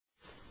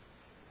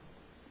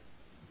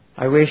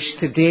I wish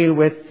to deal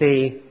with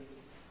the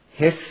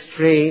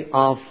history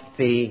of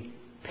the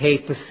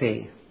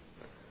papacy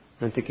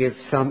and to give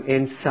some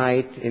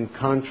insight in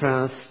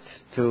contrast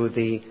to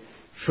the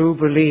true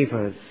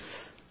believers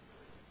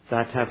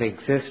that have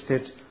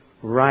existed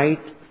right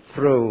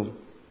through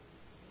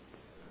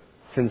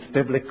since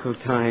biblical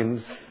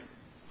times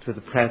to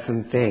the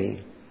present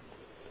day.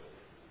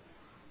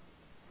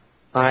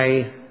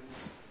 I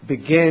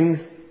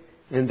begin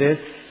in this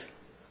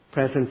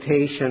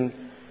presentation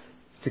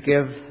to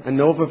give an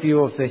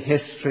overview of the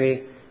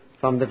history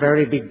from the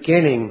very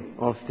beginning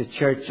of the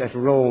church at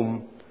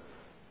Rome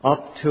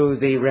up to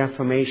the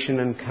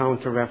Reformation and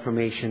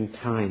Counter-Reformation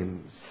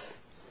times.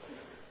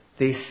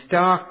 The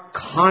stark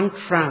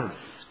contrast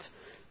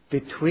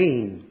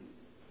between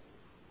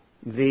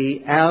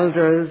the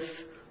elders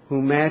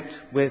who met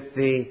with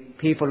the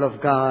people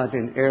of God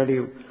in early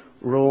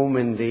Rome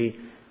in the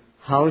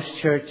house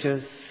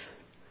churches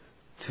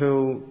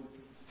to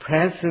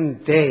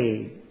present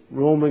day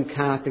Roman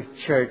Catholic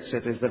Church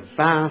that is a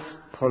vast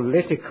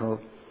political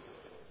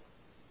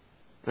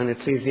and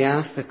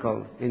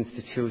ecclesiastical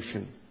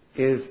institution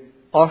is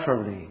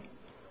utterly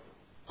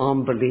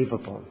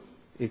unbelievable.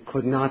 It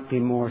could not be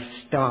more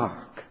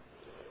stark.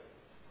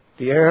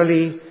 The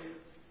early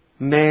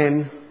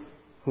men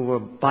who were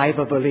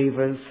Bible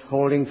believers,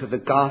 holding to the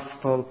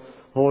gospel,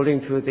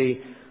 holding to the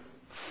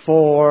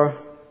four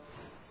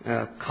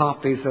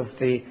copies of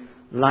the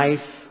life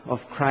of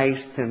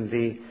Christ and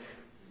the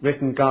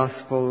written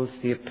gospels,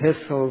 the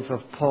epistles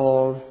of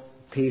Paul,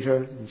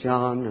 Peter,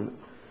 John, and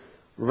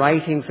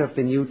writings of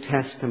the New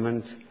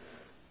Testament,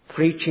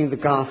 preaching the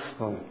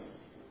gospel.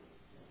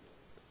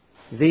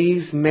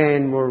 These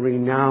men were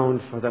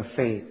renowned for their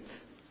faith.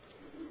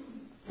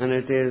 And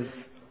it is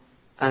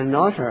an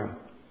utter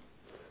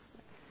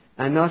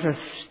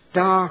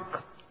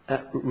stark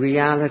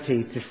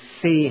reality to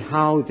see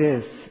how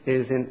this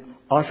is in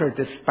utter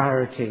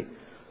disparity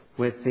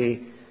with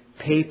the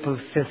papal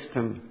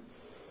system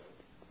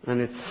and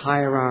its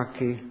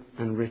hierarchy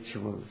and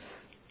rituals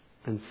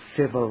and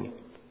civil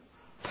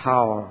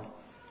power.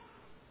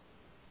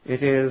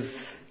 It is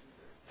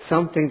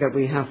something that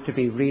we have to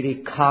be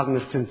really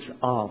cognizant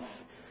of.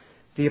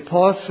 The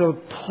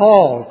Apostle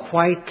Paul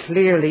quite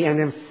clearly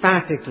and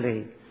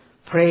emphatically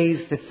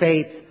praised the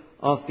faith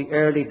of the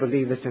early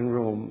believers in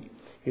Rome.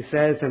 He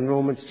says in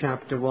Romans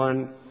chapter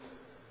 1,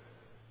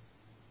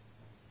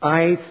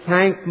 I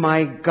thank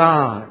my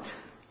God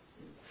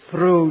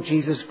through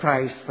Jesus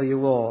Christ for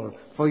you all,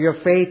 for your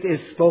faith is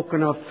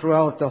spoken of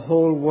throughout the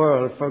whole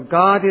world. For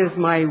God is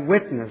my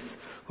witness,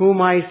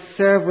 whom I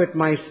serve with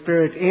my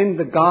spirit in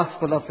the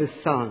gospel of His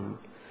Son.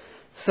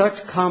 Such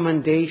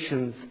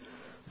commendations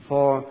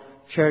for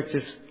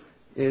churches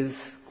is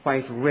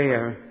quite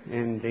rare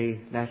in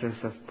the letters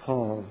of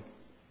Paul.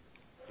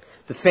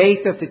 The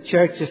faith of the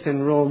churches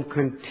in Rome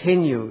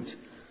continued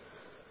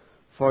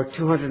for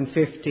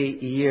 250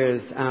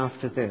 years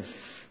after this,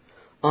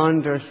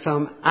 under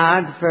some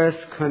adverse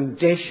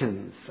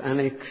conditions and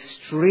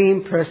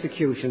extreme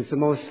persecutions. The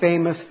most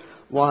famous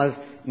was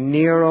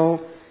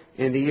Nero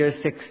in the year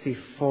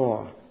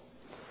 64.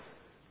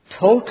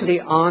 Totally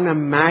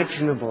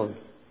unimaginable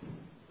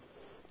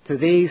to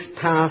these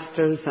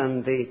pastors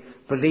and the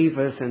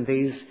believers in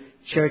these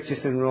churches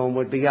in Rome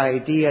would be the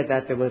idea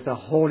that there was a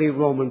Holy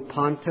Roman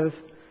Pontiff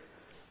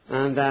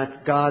and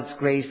that God's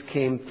grace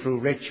came through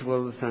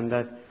rituals and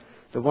that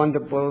the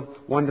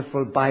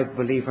wonderful Bible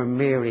believer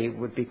Mary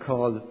would be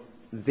called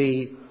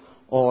the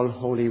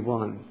All-Holy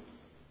One.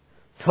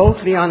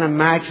 Totally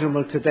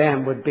unimaginable to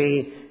them would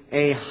be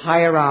a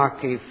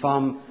hierarchy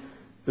from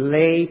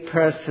lay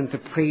person to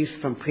priest,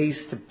 from priest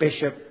to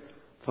bishop,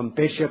 from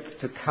bishop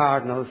to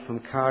cardinals, from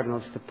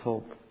cardinals to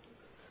pope.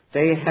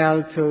 They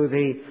held to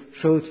the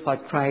truth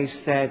what Christ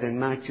said in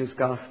Matthew's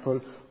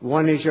Gospel,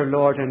 one is your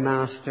Lord and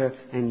Master,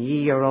 and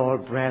ye are all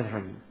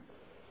brethren.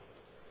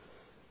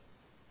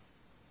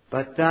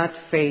 But that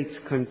faith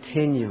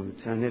continued,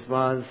 and it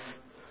was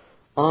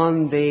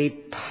on the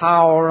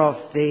power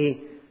of the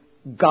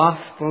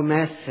gospel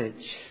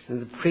message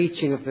and the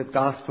preaching of the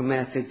gospel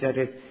message that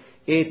it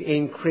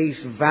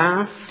increased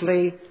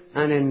vastly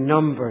and in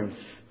numbers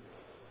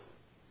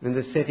in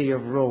the city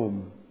of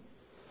Rome.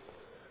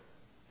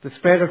 The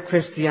spread of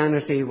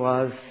Christianity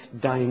was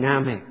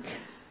dynamic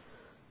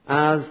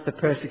as the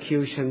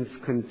persecutions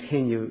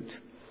continued.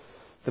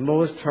 The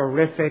most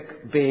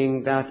horrific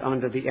being that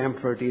under the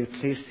Emperor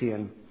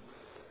Diocletian.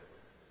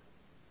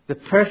 The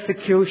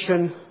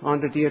persecution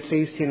under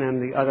Diocletian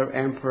and the other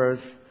emperors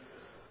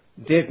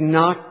did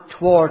not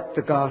thwart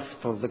the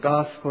gospel. The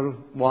gospel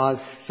was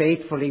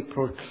faithfully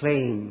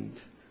proclaimed,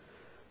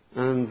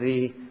 and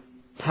the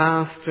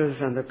pastors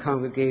and the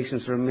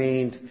congregations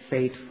remained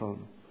faithful.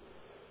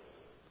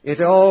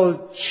 It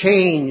all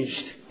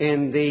changed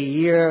in the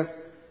year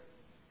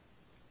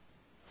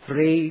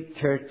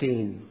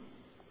 313.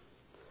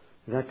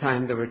 At that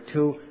time there were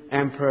two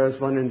emperors,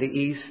 one in the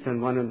east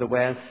and one in the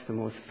west. The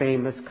most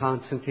famous,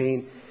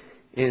 Constantine,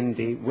 in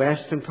the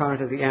western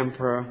part of the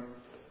empire,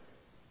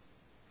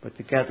 but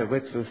together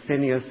with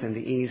Licinius in the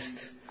east.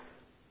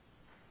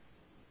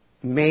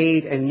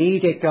 made an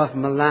Edict of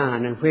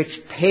Milan in which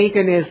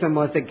paganism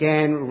was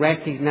again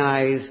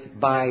recognized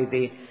by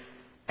the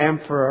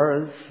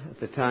emperors at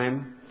the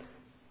time.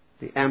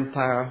 The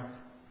empire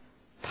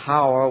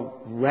power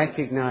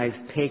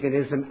recognized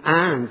paganism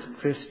and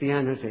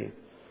Christianity.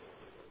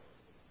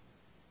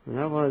 And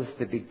that was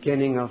the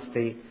beginning of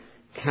the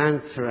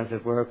cancer, as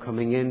it were,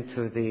 coming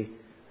into the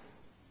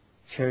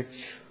Church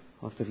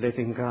of the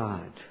Living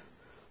God,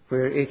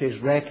 where it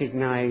is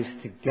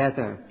recognized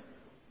together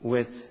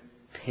with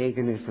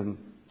paganism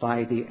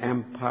by the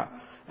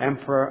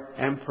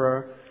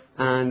emperor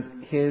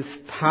and his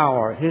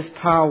power. His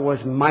power was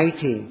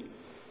mighty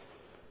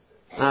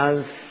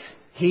as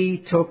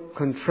he took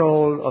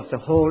control of the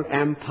whole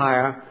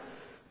empire,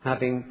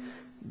 having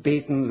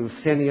beaten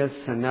Licinius,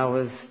 and now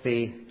is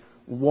the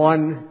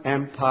one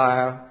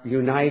empire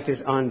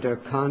united under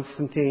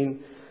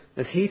Constantine.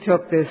 As he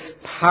took this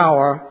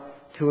power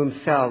to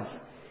himself,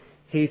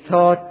 he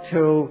thought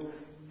to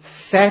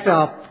set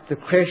up the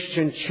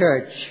Christian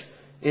church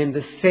in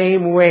the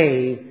same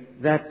way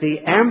that the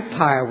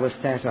empire was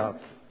set up.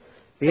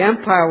 The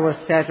empire was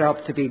set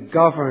up to be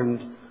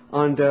governed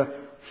under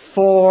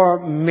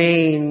 4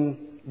 main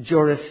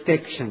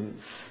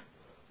jurisdictions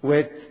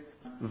with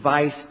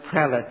vice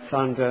prelates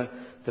under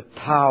the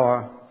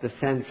power, the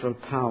central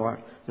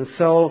power. And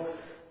so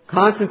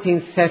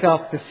Constantine set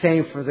up the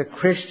same for the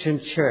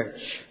Christian church.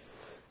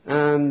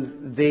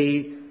 And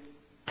the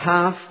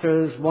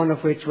pastors, one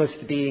of which was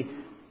to be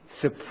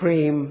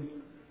supreme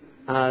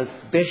as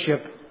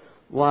bishop,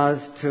 was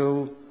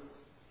to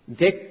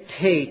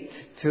dictate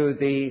to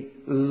the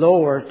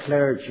lower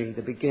clergy,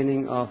 the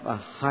beginning of a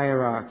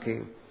hierarchy.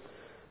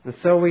 And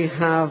so we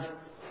have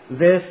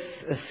this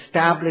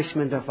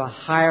establishment of a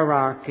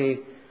hierarchy,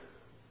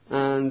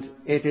 and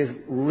it is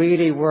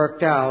really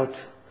worked out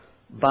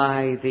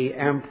by the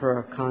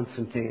Emperor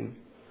Constantine.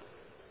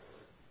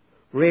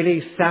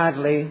 Really,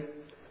 sadly,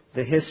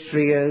 the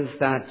history is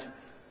that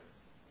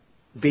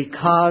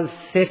because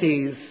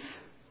cities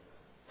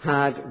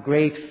had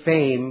great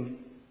fame,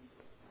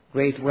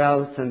 great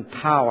wealth and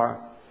power,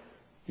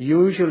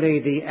 usually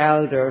the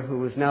elder,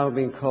 who is now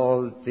being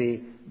called the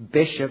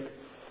bishop,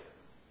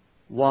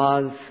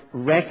 was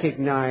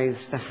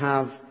recognized to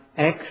have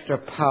extra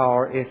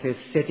power if his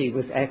city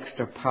was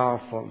extra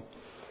powerful.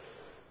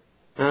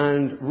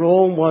 And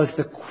Rome was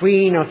the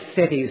queen of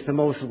cities, the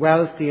most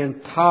wealthy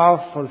and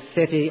powerful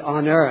city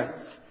on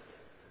earth.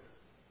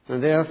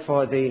 And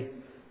therefore the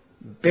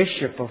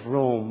Bishop of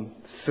Rome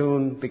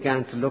soon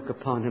began to look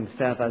upon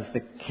himself as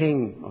the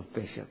king of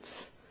bishops.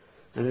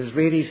 And it is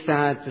really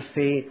sad to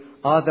see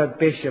other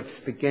bishops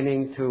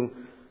beginning to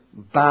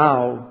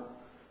bow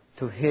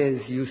to his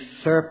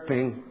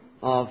usurping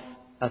of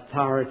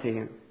authority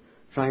and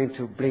trying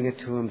to bring it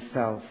to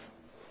himself.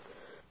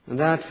 And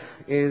that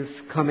is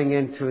coming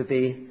into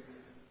the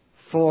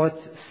 4th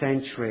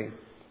century.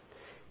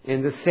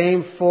 In the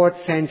same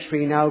 4th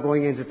century, now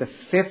going into the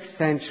 5th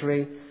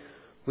century,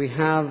 we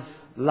have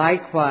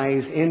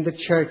likewise in the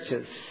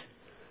churches,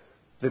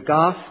 the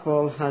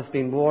gospel has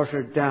been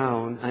watered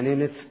down, and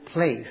in its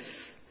place,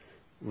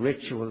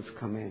 rituals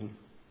come in.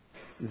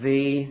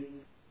 The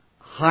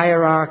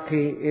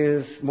hierarchy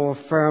is more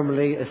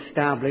firmly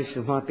established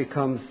in what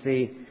becomes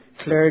the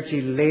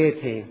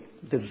clergy-laity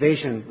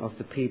division of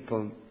the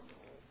people.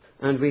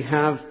 And we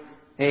have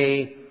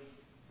a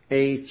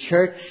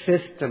church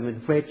system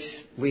in which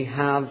we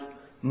have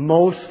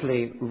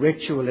mostly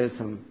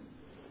ritualism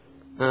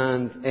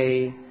and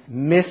a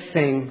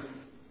missing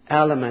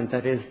element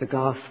that is the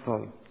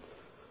gospel.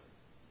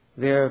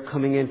 They're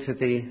coming into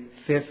the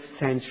 5th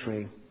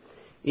century.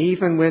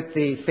 Even with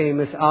the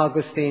famous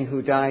Augustine,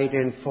 who died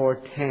in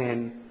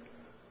 410,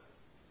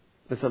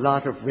 there's a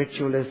lot of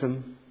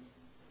ritualism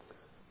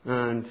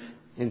and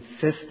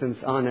insistence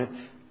on it,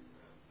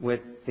 with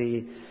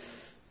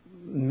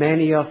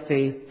many of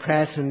the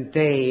present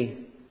day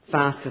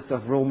facets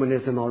of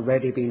Romanism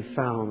already being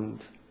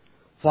found.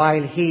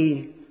 While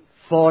he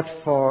fought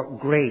for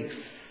grace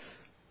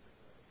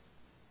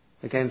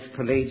against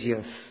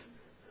Pelagius,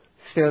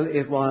 still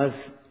it was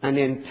an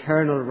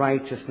internal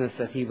righteousness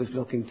that he was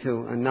looking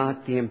to, and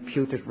not the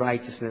imputed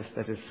righteousness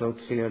that is so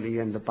clearly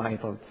in the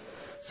Bible.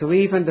 So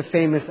even the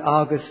famous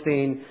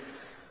Augustine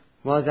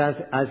was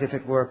as if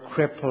it were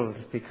crippled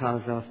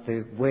because of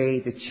the way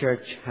the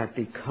church had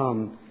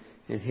become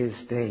in his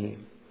day.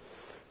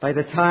 By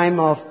the time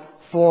of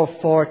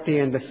 440,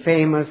 and the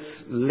famous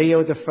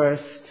Leo I,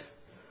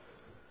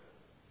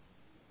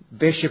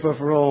 Bishop of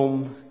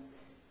Rome,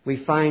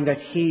 we find that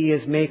he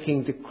is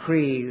making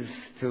decrees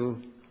to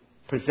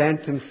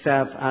present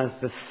himself as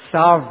the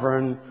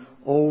sovereign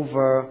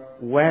over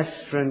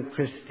Western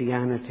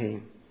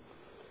Christianity.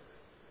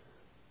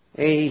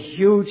 A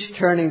huge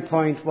turning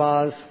point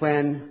was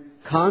when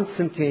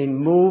Constantine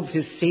moved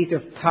his seat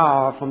of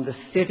power from the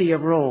city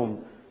of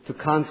Rome to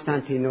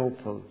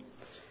Constantinople.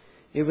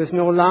 It was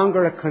no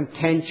longer a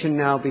contention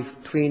now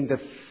between the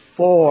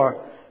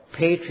 4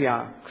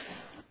 patriarchs,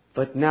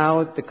 but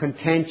now the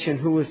contention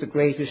who was the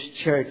greatest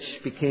church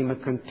became a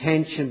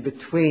contention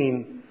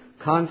between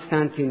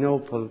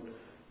Constantinople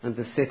and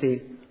the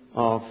city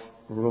of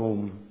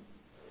Rome.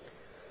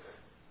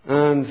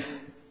 And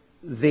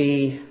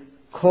the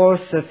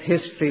course of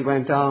history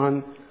went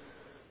on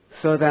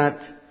so that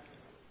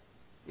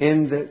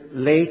in the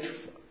late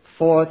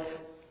 5th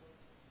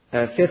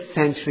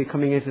century,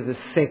 coming into the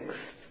 6th,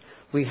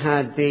 we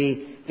had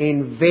the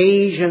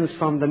invasions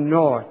from the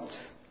north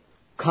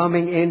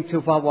coming into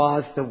what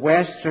was the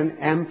Western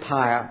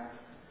Empire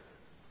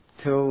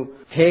to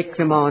take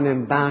them on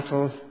in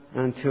battle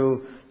and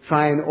to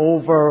try and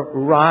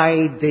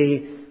override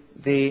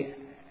the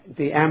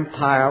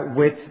empire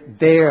with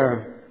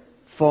their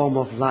form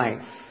of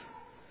life.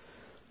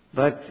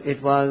 But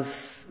it was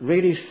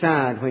really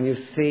sad when you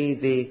see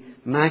the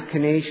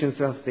machinations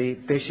of the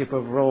Bishop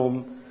of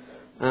Rome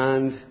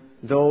and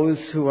those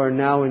who are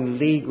now in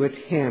league with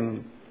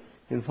him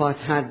in what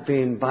had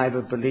been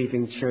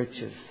Bible-believing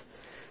churches,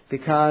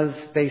 because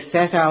they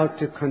set out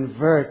to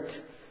convert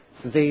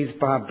these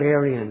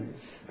barbarians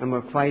and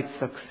were quite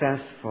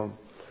successful.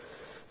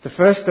 The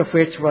first of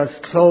which was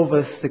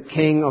Clovis, the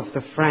king of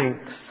the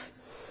Franks.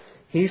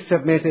 He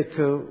submitted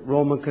to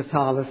Roman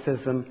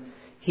Catholicism,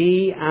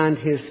 he and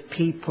his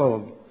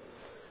people,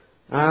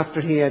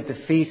 after he had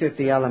defeated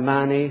the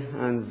Alemanni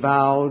and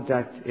vowed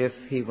that if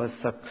he was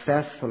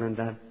successful in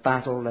that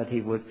battle that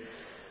he would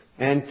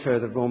enter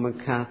the Roman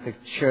Catholic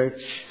Church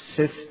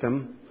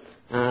system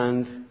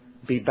and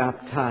be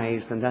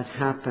baptized, and that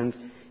happened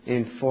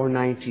in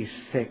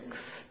 496.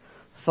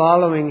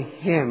 Following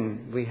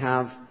him, we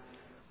have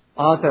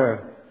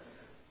other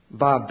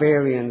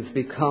barbarians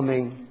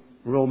becoming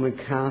Roman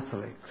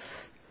Catholics.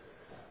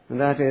 And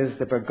that is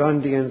the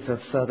Burgundians of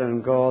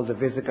southern Gaul, the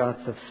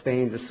Visigoths of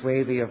Spain, the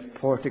Suevi of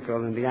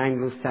Portugal, and the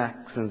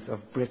Anglo-Saxons of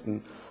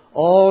Britain.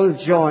 All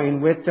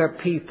join with their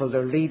people,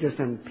 their leaders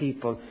and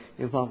people,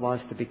 in what was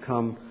to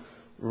become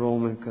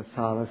Roman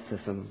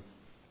Catholicism.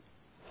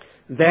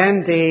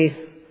 Then the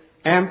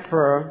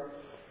emperor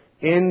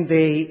in the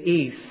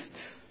east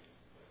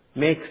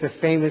makes the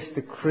famous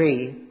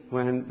decree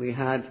when we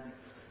had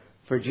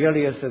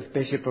Virgilius as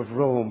Bishop of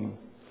Rome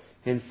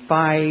in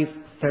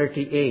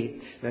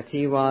 538 that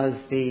he was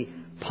the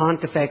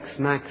Pontifex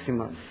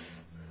Maximus,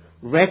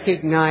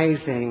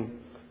 recognizing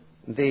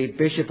the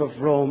Bishop of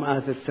Rome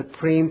as the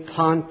supreme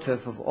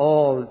pontiff of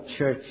all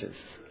churches.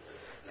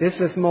 This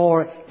was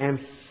more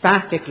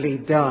emphatically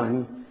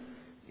done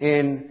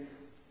in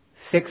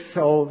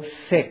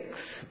 606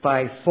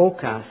 by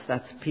Phocas,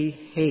 that's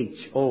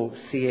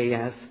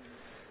Phocas,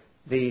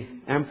 the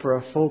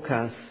Emperor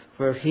Phocas,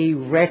 where he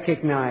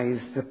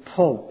recognized the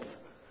Pope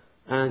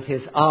and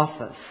his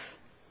office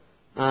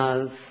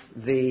as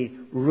the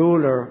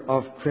ruler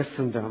of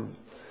Christendom.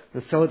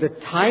 And so the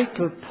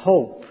title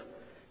Pope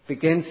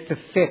begins to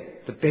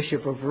fit the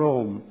Bishop of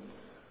Rome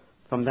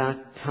from that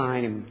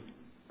time,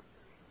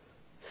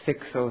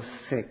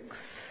 606.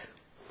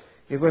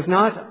 It was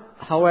not,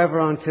 however,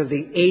 until the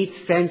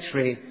 8th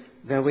century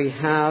that we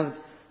have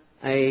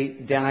a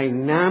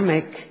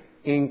dynamic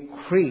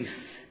increase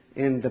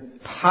in the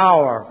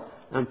power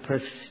and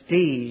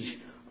prestige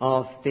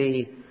of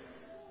the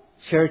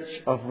Church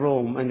of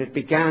Rome. And it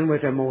began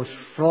with a most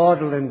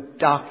fraudulent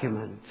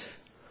document,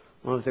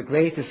 one of the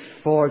greatest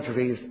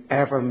forgeries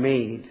ever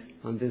made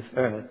on this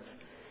earth.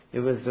 It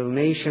was the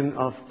donation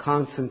of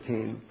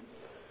Constantine.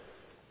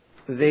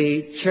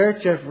 The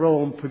Church of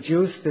Rome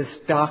produced this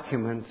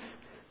document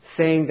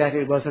saying that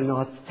it was an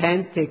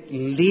authentic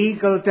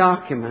legal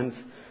document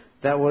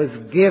that was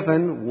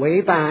given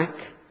way back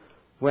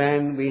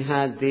when we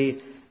had the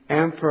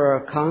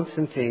Emperor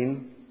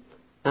Constantine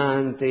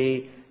and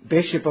the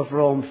Bishop of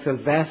Rome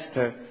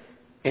Sylvester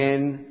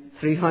in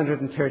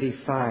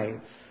 335.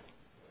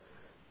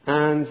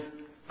 And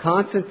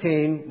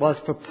Constantine was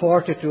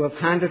purported to have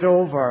handed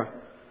over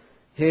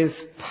his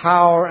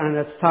power and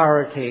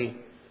authority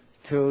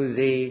to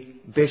the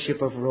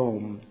Bishop of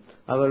Rome.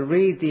 I will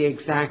read the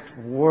exact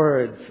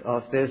words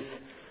of this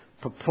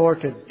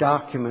purported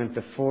document,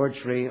 the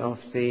forgery of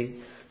the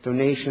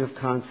donation of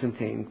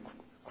Constantine.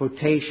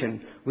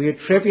 Quotation: "We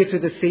attribute to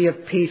the See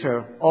of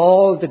Peter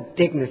all the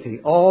dignity,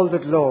 all the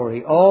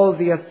glory, all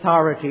the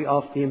authority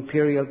of the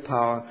imperial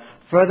power.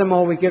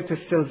 Furthermore, we give to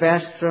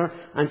Sylvester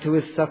and to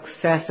his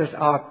successors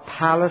our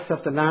palace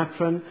of the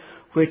Lateran,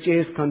 which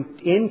is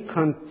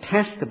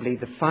incontestably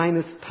the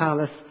finest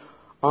palace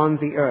on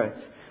the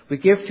earth. We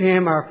give to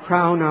him our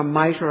crown, our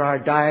mitre, our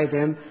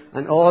diadem,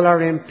 and all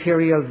our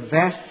imperial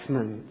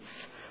vestments.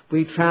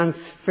 We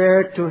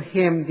transfer to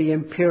him the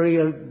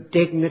imperial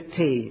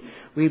dignity.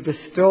 We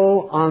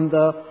bestow on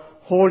the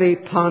Holy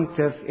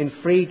Pontiff in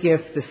free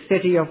gift the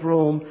city of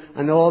Rome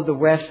and all the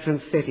western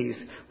cities.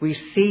 We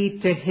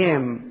cede to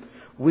him.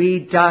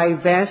 We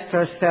divest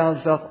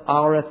ourselves of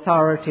our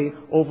authority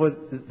over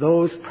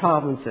those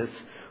provinces.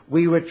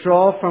 We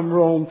withdraw from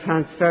Rome,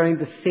 transferring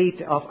the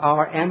seat of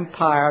our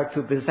empire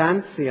to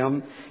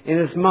Byzantium,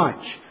 inasmuch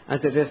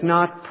as it is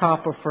not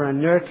proper for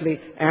an earthly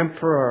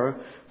emperor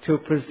to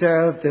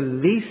preserve the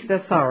least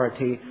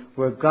authority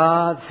where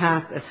God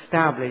hath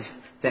established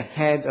the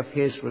head of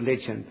his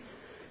religion."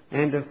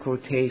 End of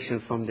quotation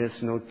from this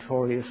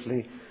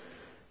notoriously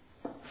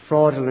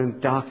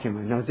fraudulent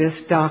document. Now, this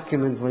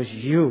document was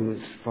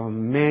used for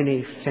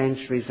many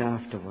centuries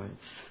afterwards.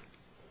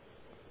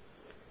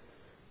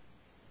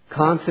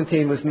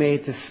 Constantine was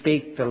made to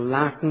speak the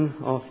Latin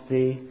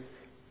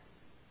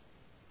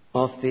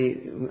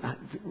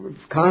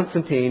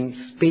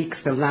Constantine speaks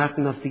the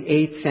Latin of the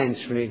 8th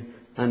century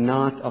and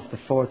not of the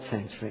 4th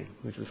century,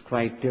 which was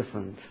quite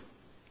different.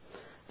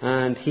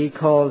 And he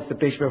calls the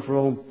Bishop of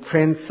Rome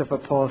Prince of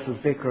Apostles,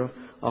 Vicar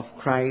of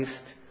Christ,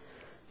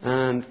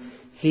 and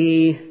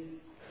he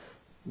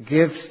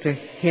gives to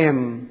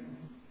him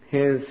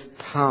his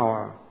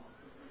power.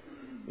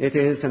 It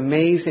is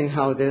amazing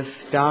how this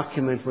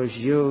document was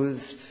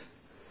used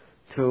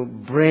to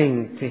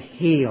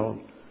heal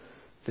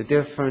the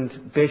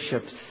different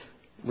bishops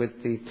with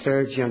the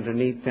clergy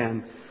underneath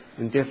them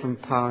in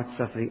different parts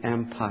of the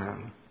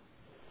empire.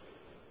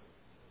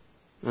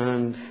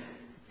 And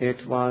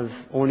it was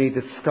only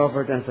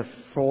discovered as a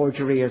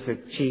forgery, as a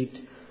cheat,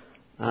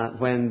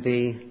 when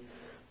the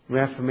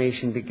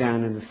Reformation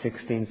began in the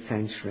 16th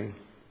century.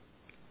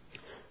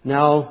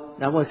 Now,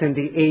 that was in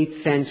the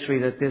 8th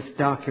century that this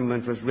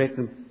document was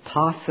written,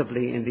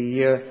 possibly in the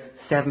year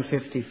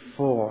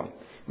 754.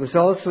 It was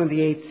also in the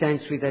 8th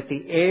century that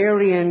the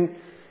Arian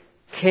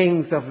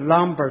kings of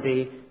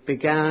Lombardy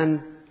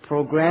began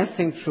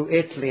progressing through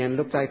Italy and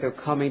looked like they're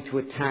coming to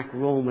attack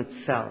Rome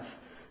itself.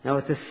 Now,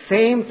 at the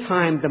same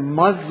time, the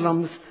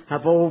Muslims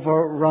have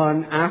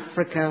overrun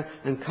Africa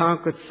and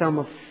conquered some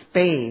of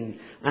Spain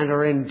and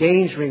are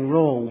endangering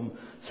Rome.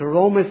 So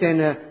Rome is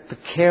in a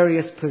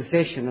precarious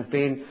position of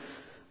being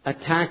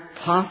attacked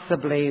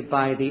possibly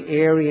by the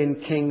Arian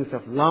kings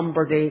of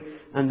Lombardy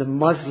and the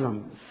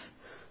Muslims.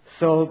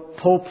 So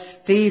Pope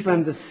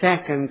Stephen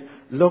II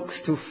looks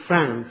to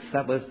France.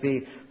 That was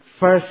the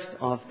first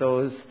of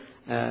those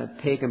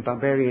pagan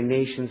barbarian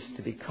nations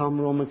to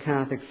become Roman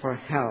Catholic, for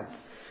help.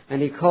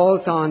 And he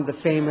calls on the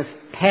famous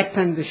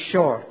Pepin the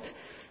Short.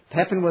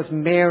 Pepin was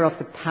mayor of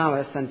the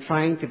palace and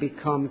trying to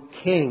become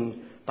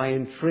king by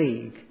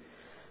intrigue.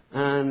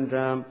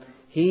 And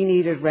he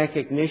needed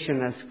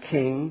recognition as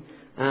king,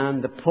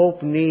 and the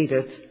Pope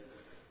needed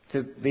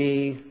to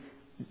be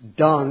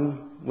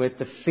done with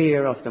the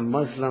fear of the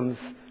Muslims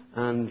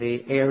and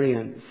the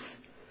Arians.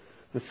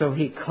 And so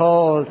he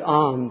called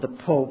on the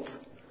Pope.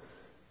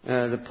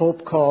 The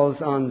Pope calls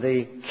on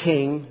the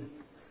king,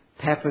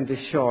 Pepin the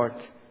Short,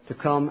 to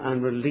come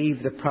and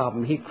relieve the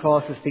problem. He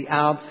crosses the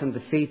Alps and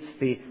defeats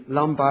the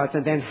Lombards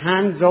and then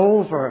hands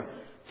over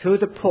to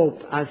the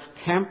Pope as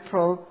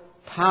temporal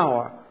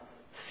power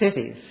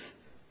cities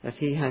that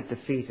he had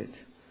defeated.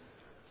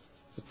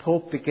 The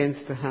Pope begins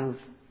to have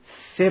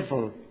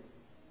civil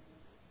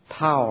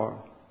power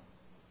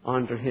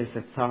under his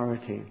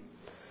authority.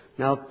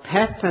 Now,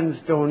 Pepin's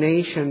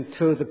donation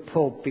to the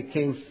Pope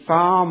became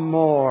far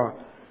more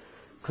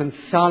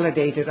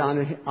consolidated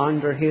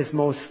under his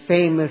most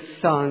famous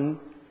son,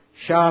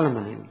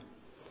 Charlemagne.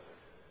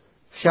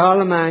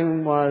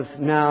 Charlemagne was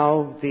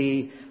now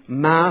the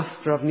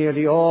master of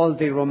nearly all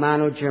the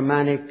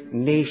Romano-Germanic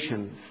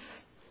nations.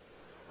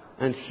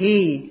 And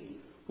he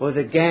was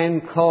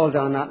again called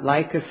on,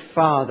 like his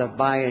father,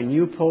 by a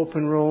new Pope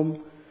in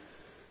Rome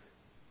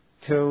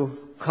to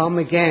come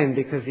again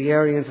because the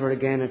Arians were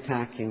again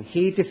attacking.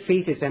 He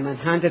defeated them and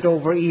handed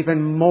over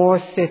even more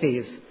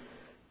cities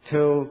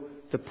to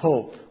the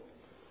Pope,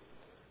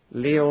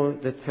 Leo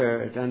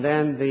III. And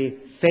then the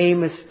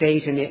famous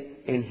date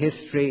in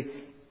history,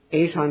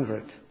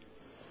 800,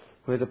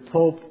 where the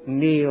Pope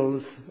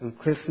kneels on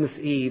Christmas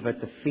Eve at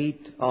the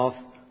feet of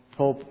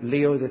Pope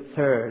Leo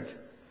III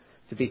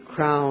to be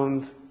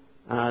crowned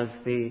as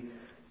the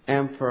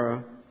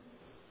emperor.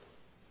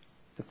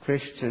 The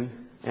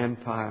Christian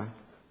Empire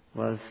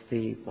was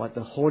what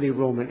the Holy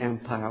Roman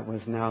Empire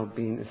was now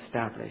being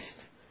established.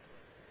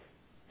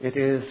 It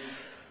is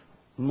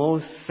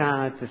most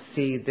sad to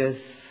see this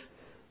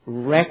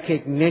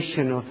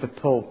recognition of the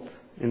Pope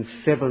in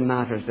civil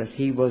matters, that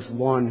he was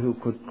one who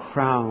could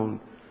crown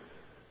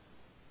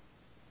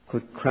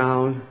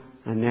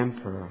an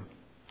emperor,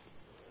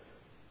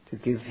 to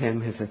give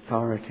him his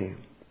authority.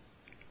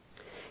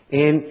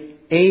 In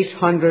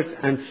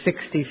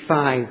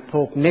 865,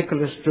 Pope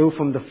Nicholas drew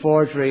from the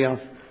forgery of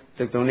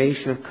the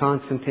donation of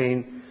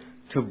Constantine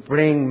to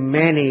bring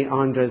many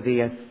under the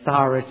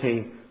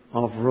authority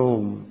of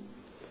Rome.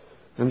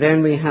 And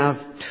then we have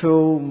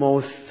two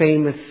most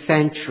famous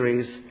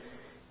centuries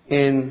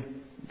in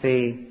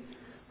the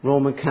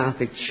Roman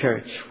Catholic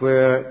Church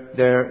where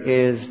there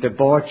is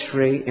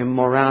debauchery,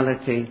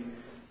 immorality,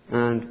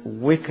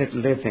 and wicked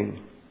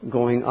living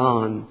going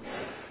on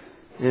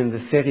in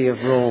the city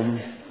of Rome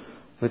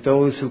with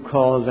those who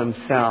call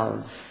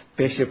themselves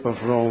Bishop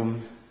of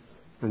Rome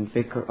and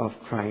Vicar of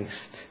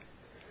Christ.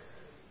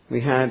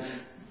 We had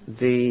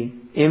the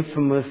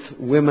infamous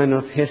women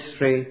of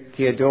history,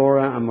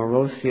 Theodora and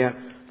Marozia,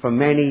 for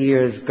many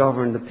years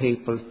governed the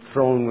papal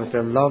throne with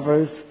their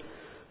lovers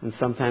and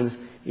sometimes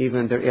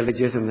even their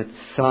illegitimate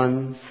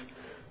sons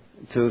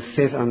to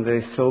sit on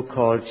the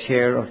so-called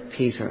chair of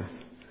Peter.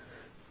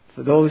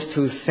 For those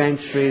 2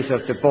 centuries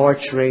of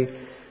debauchery,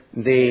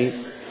 the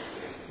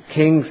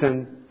kings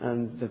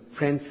and the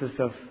princes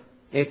of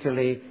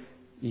Italy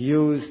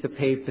used the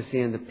papacy,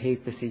 and the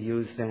papacy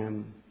used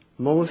them.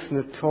 Most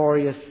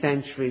notorious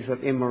centuries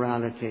of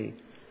immorality.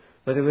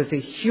 But there was a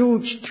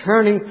huge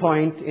turning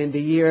point in the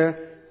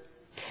year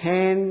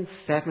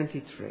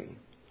 1073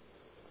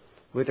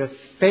 with a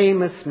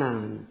famous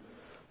man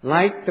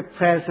like the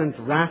present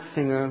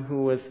Ratzinger,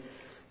 who was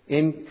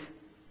in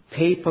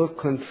papal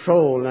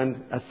control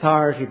and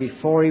authority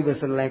before he was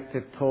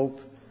elected Pope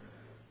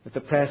at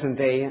the present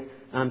day,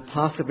 and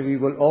possibly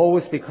will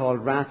always be called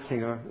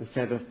Ratzinger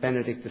instead of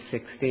Benedict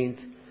XVI.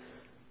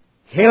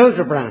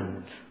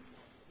 Hildebrand,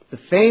 the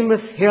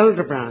famous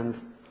Hildebrand,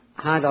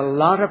 had a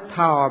lot of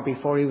power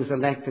before he was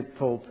elected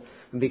Pope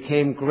and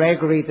became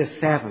Gregory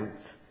VII.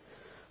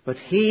 But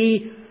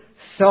he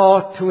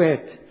saw to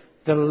it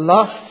the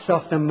lusts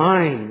of the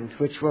mind,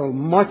 which were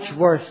much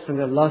worse than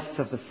the lusts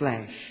of the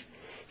flesh.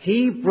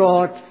 He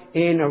brought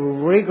in a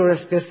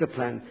rigorous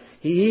discipline.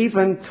 He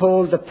even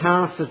told the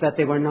pastors that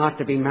they were not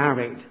to be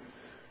married.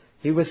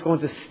 He was going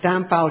to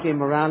stamp out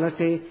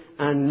immorality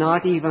and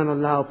not even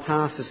allow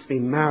pastors to be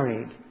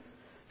married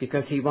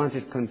because he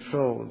wanted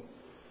control.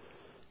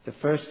 The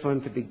first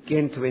one to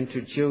begin to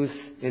introduce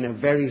in a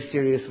very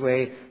serious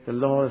way the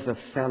laws of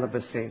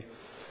celibacy.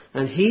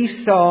 And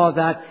he saw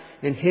that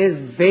in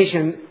his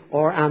vision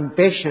or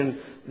ambition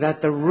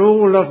that the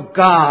rule of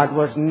God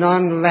was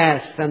none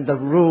less than the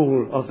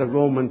rule of the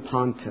Roman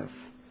Pontiff.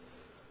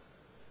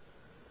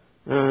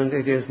 And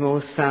it is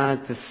most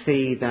sad to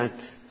see that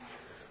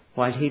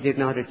while he did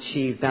not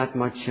achieve that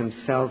much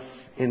himself,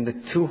 in the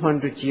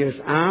 200 years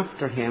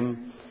after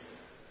him,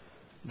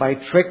 by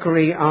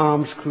trickery,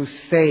 arms,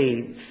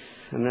 crusades,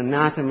 and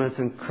anathemas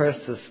and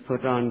curses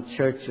put on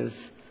churches,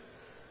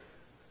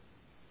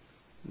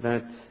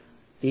 that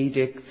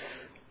edicts,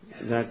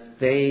 that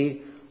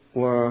they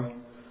were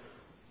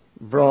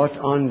brought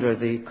under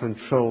the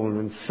control,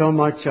 and so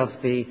much of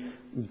the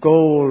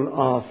goal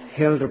of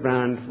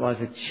Hildebrand was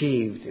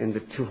achieved in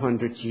the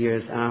 200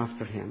 years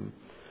after him.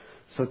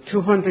 So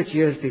 200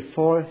 years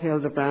before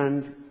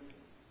Hildebrand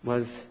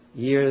was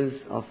years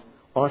of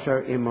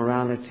utter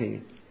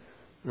immorality,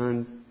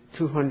 and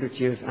 200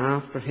 years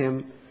after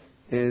him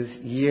is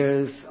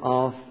years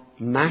of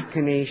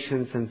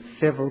machinations and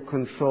civil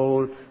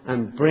control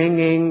and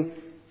bringing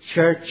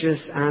churches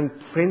and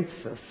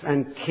princes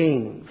and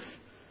kings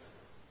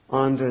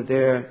under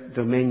their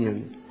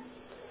dominion.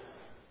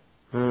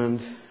 And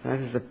that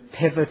is a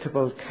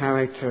pivotal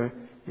character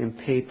in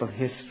papal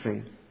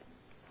history.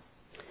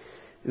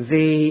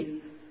 The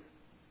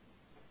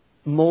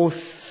most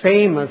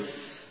famous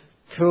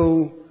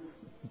two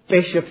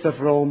bishops of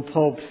Rome,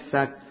 popes,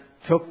 that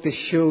took the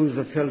shoes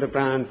of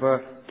Hildebrand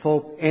were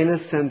Pope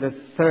Innocent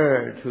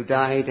III, who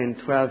died in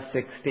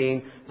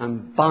 1216,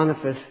 and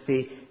Boniface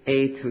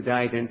VIII, who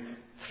died in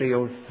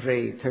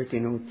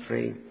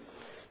 1303.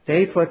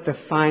 They put the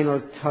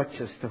final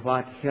touches to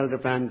what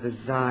Hildebrand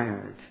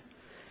desired.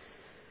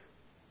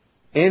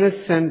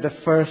 Innocent I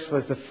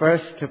was the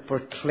first to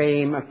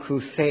proclaim a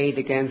crusade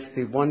against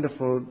the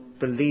wonderful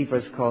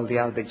believers called the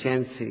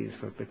Albigenses,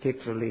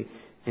 particularly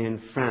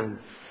in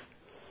France.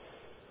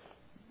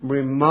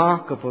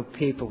 Remarkable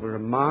people with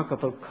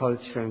remarkable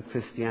culture and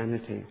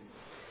Christianity.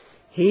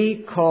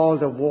 He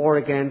called a war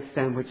against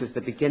them, which was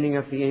the beginning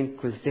of the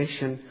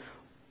Inquisition,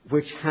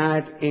 which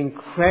had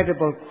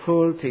incredible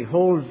cruelty.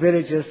 Whole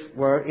villages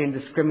were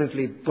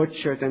indiscriminately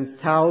butchered and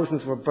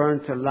thousands were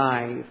burnt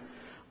alive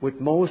with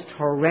most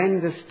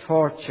horrendous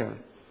torture.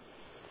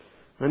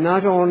 And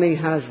not only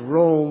has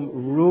Rome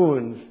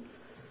ruined,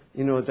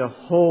 the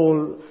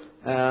whole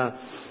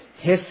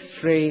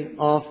history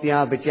of the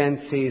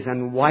Albigenses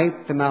and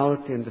wiped them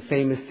out in the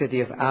famous city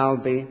of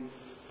Albi,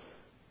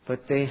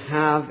 but they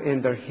have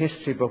in their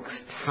history books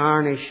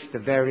tarnished the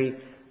very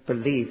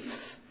beliefs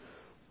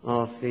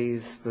of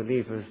these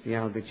believers, the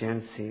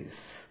Albigenses.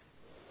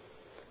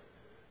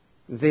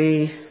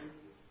 The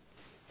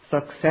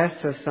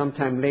successor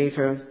sometime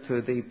later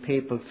to the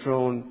papal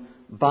throne,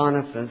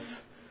 Boniface,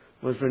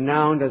 was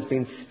renowned as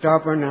being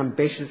stubborn,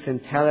 ambitious,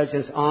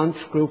 intelligent,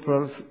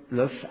 unscrupulous,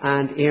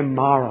 and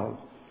immoral.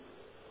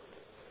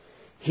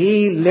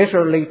 He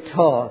literally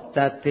taught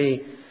that the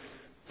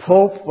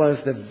Pope was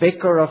the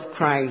vicar of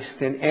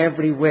Christ in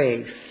every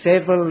way,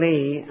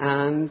 civilly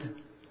and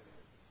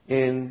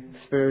in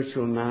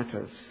spiritual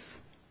matters.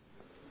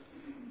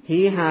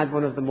 He had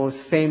one of the most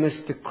famous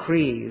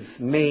decrees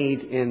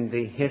made in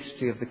the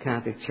history of the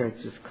Catholic Church.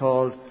 It's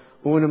called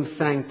Unum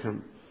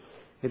Sanctum.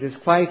 It is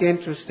quite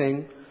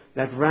interesting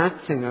that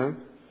Ratzinger,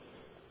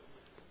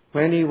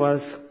 when he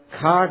was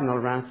Cardinal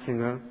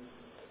Ratzinger,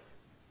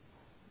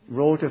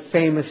 wrote a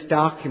famous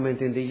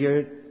document in the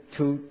year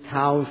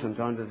 2000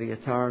 under the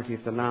authority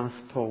of the last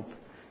Pope.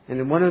 And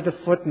in one of the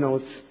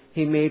footnotes,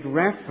 he made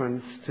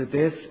reference to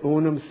this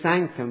Unum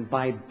Sanctum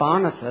by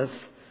Boniface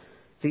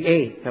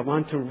VIII. I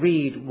want to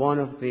read one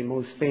of the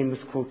most famous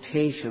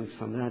quotations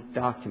from that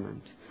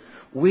document.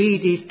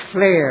 We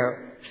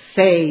declare,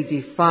 say,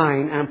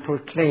 define, and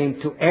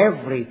proclaim to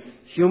every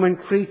human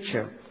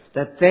creature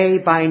that they,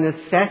 by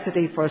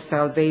necessity for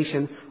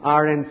salvation,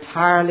 are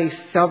entirely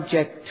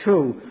subject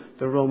to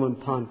the Roman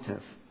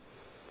Pontiff.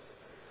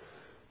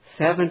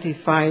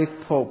 75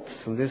 popes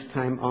from this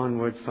time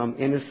onwards, from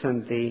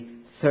Innocent III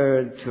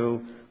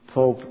to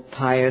Pope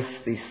Pius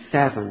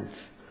VII,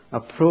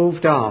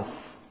 approved of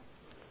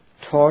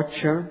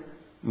torture,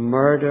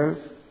 murder,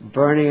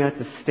 burning at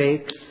the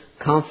stake,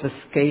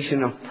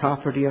 confiscation of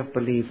property of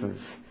believers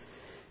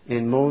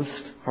in most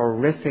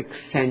horrific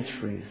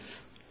centuries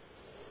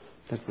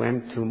that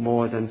went to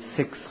more than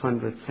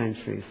 600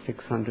 centuries,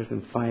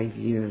 605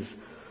 years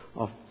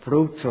of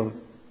brutal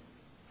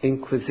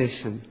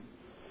inquisition.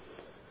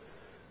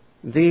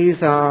 These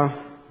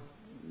are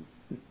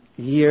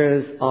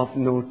years of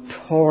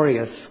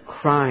notorious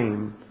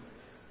crime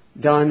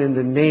done in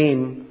the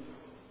name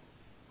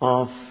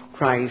of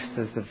Christ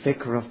as the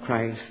Vicar of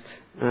Christ,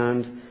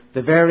 and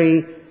the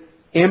very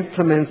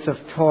implements of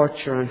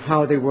torture and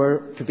how they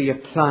were to be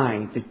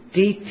applied, the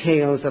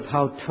details of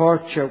how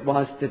torture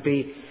was to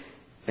be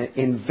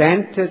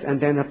invented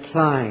and then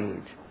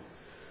applied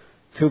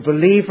to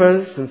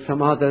believers and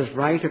some others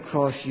right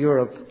across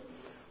Europe,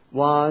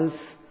 was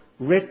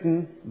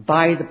written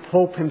by the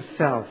Pope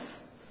himself.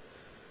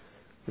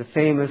 The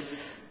famous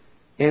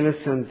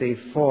Innocent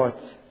IV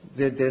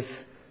did this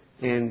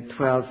in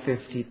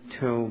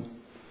 1252.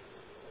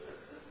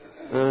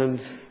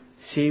 And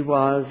she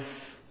was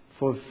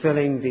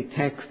fulfilling the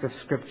text of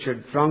Scripture,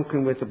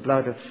 drunken with the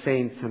blood of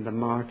saints and the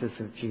martyrs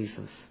of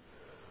Jesus.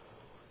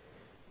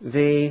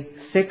 The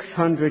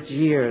 600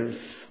 years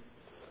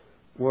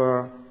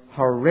were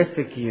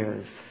horrific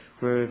years,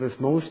 where it was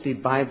mostly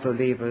Bible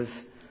believers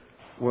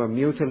were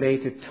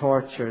mutilated,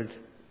 tortured,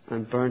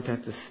 and burnt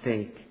at the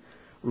stake.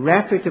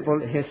 Reputable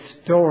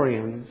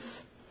historians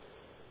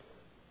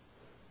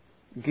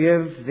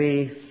give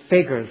the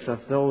figures of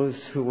those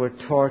who were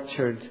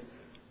tortured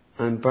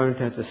and burnt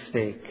at the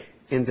stake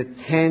in the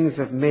tens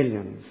of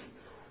millions,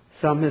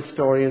 some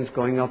historians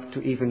going up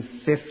to even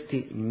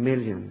 50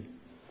 million.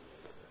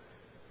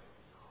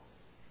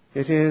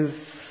 It is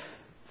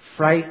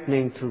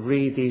frightening to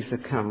read these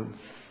accounts.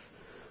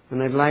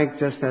 And I'd like,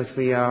 just as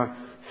we are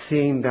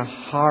seeing the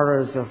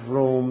horrors of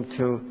Rome,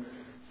 to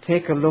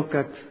take a look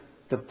at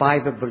the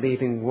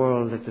Bible-believing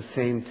world at the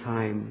same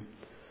time.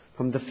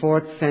 From the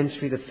 4th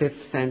century, the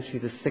 5th century,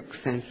 the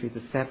 6th century,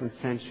 the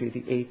 7th century,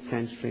 the 8th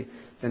century,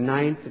 the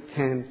 9th,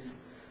 the 10th,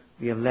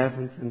 the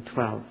 11th and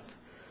 12th.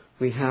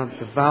 We have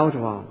the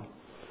Vaudois,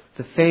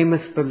 the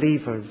famous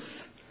believers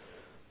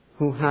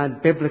who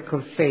had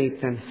biblical faith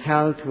and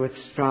held to it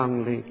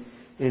strongly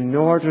in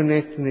northern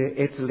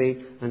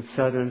Italy and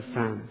southern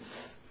France.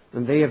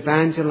 And they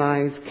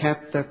evangelized,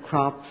 kept their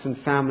crops and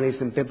families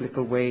in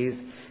biblical ways,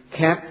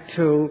 kept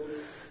to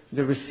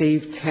the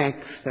received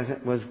text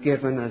that was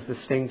given as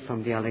distinct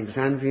from the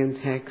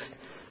Alexandrian text,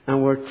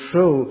 and were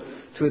true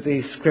to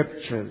the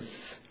Scriptures,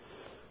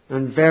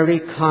 and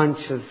very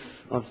conscious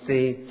of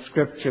the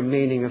Scripture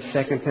meaning of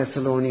 2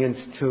 Thessalonians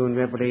 2 and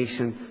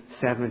Revelation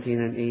 17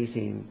 and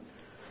 18.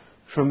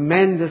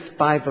 Tremendous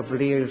Bible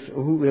believers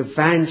who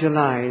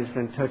evangelized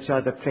and touched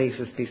other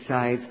places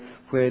besides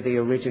where they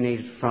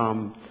originated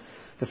from.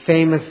 The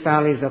famous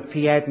valleys of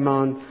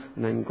Piedmont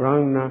and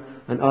Grosvenor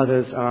and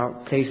others are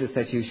places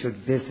that you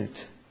should visit.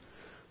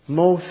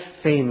 Most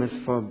famous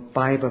for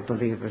Bible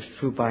believers,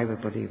 true Bible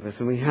believers.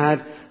 And we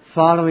had,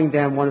 following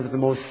them, one of the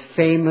most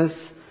famous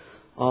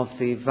of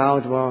the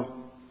Vaudois.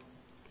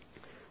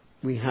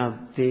 We have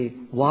the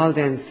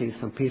Waldenses,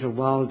 St. Peter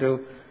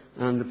Waldo,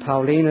 and the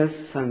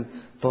Paulinists and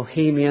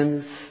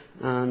Bohemians,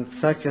 and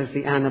such as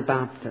the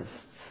Anabaptists.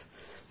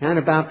 The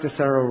Anabaptists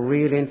are a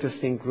real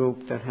interesting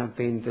group that have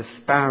been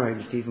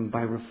disparaged even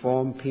by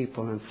Reformed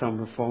people and some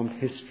Reformed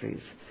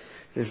histories.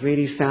 It's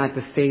really sad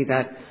to see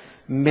that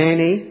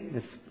many,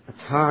 it's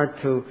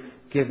hard to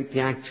give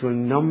the actual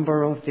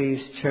number of these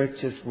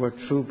churches, were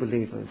true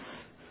believers.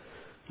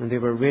 And they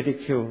were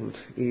ridiculed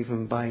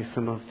even by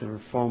some of the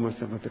reformers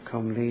that were to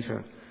come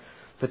later.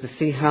 But to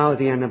see how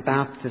the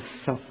Anabaptists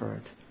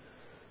suffered,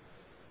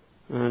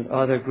 and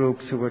other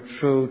groups who were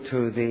true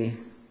to the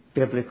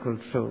biblical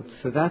truth.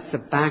 So that's the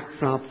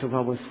backdrop to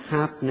what was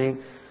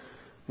happening.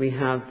 We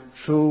have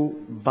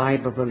true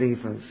Bible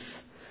believers.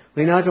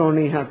 We not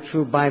only have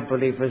true Bible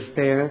believers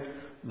there,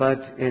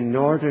 but in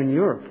Northern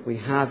Europe. We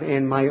have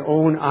in my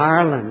own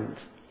Ireland,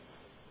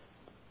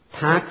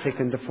 Patrick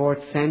in the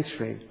 4th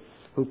century,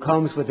 who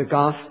comes with the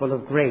gospel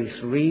of grace.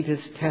 Read his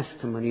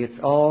testimony. It's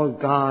all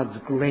God's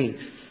grace.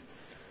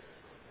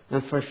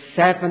 And for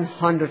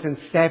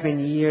 707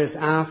 years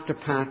after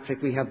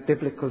Patrick, we have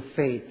biblical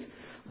faith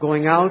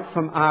going out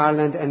from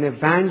Ireland and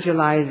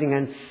evangelizing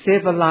and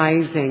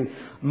civilizing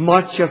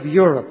much of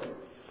Europe,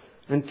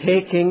 and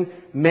taking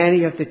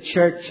many of the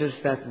churches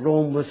that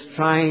Rome was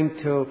trying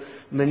to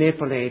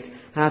manipulate,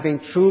 having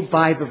true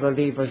Bible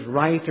believers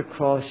right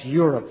across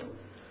Europe,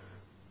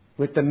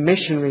 with the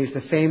missionaries,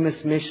 the famous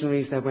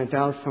missionaries that went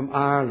out from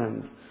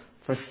Ireland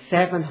for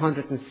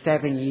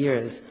 707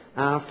 years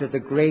after the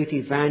great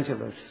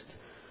evangelist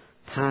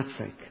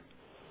Patrick.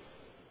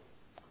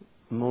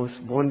 most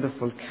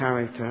wonderful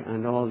character,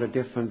 and all the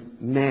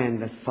different men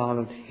that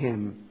followed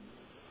him.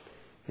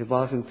 It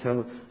wasn't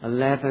until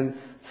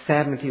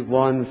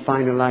 1171,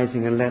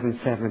 finalizing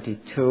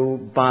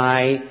 1172,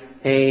 by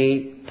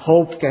a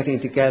pope getting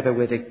together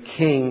with a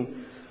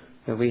king,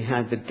 that we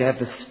had the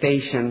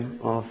devastation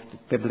of the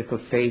biblical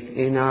faith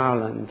in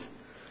Ireland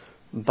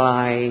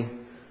by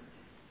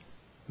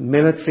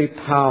military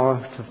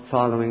power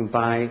following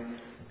by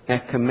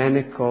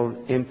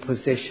ecumenical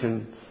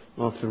imposition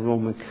of the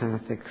Roman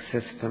Catholic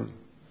system.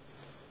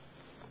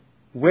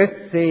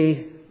 With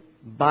the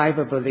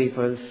Bible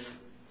believers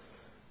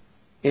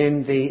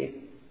in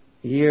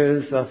the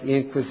years of the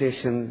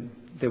Inquisition,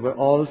 there were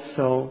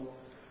also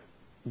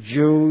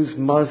Jews,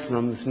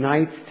 Muslims,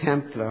 Knights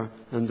Templar,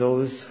 and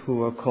those who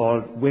were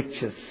called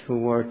witches, who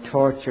were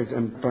tortured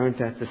and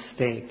burnt at the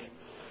stake.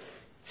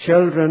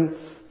 Children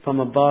from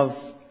above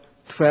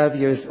 12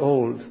 years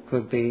old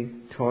could be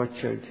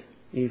tortured,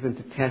 even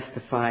to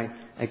testify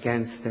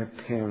against their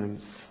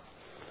parents.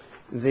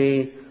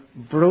 The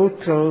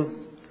brutal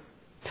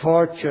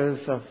tortures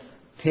of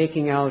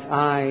taking out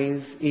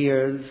eyes,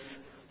 ears,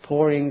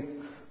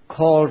 pouring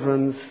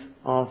cauldrons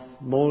of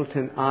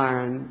molten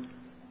iron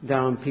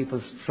down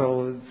people's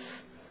throats,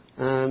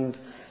 and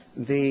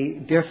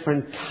the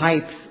different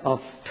types of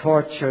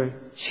torture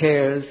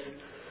chairs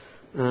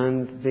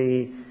and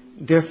the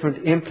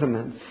different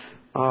implements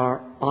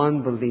are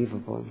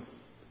unbelievable.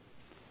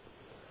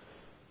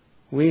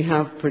 We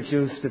have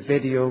produced a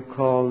video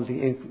called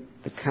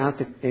the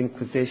Catholic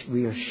Inquisition.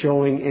 We are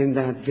showing in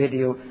that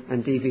video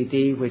and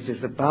DVD, which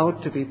is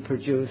about to be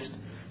produced,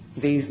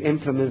 these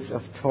implements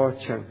of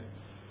torture.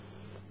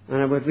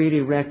 And I would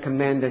really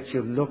recommend that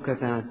you look at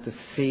that to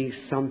see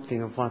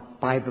something of what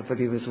Bible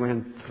believers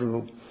went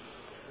through.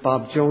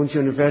 Bob Jones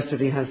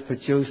University has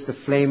produced The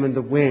Flame in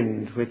the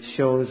Wind, which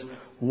shows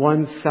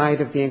one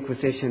side of the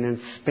Inquisition in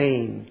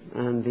Spain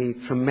and the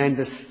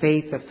tremendous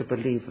faith of the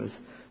believers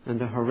and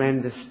the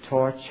horrendous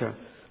torture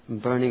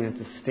and burning at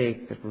the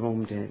stake that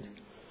Rome did.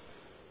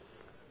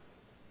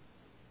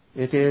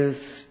 It is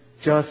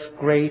just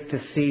great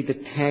to see the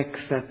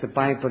text that the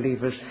Bible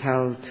believers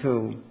held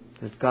to,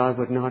 that God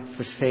would not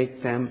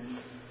forsake them,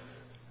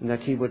 and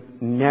that He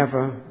would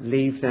never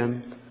leave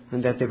them,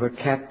 and that they were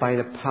kept by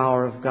the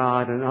power of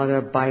God, and other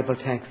Bible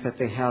texts that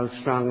they held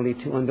strongly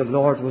to, and the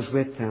Lord was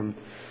with them.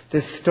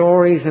 The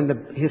stories and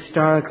the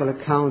historical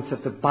accounts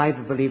of the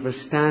Bible believers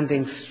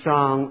standing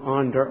strong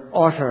under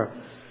utter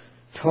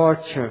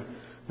torture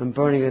and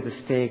burning at the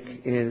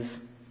stake is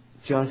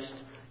just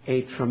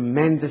a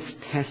tremendous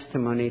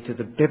testimony to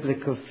the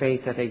biblical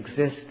faith that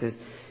existed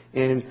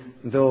in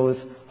those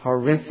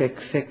horrific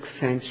 6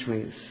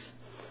 centuries.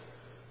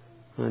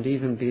 And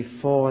even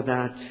before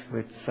that,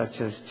 with such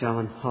as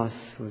John Huss,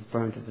 who was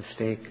burned at the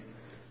stake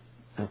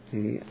at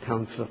the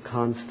Council of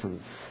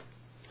Constance.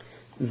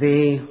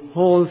 The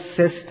whole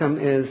system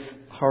is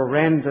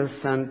horrendous,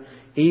 and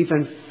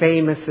even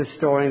famous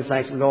historians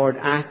like Lord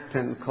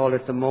Acton call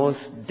it the most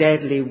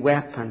deadly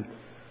weapon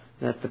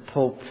that the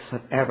popes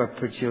have ever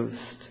produced.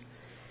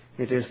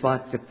 It is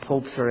what the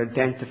popes are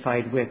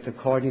identified with,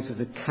 according to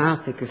the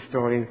Catholic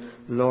historian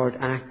Lord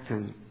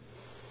Acton.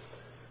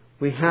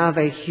 We have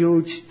a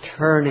huge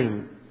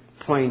turning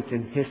point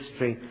in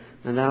history,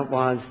 and that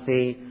was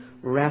the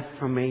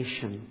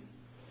Reformation.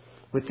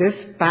 With this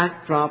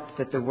backdrop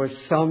that there were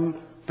some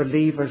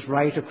believers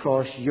right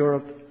across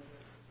Europe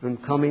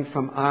and coming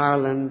from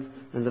Ireland,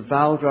 and the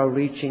Valdor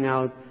reaching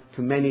out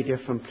to many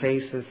different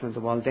places, and the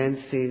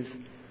Waldenses,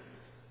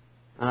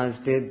 as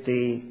did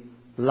the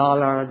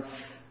Lollards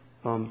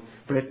from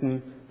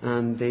Britain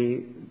and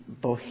the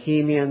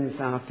Bohemians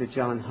after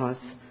John Huss.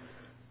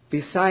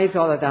 Besides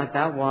all of that,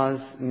 that was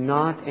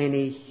not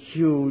any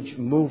huge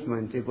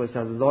movement. It was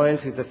a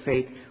loyalty to the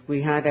faith.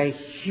 We had a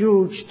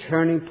huge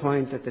turning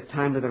point at the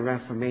time of the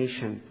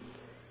Reformation,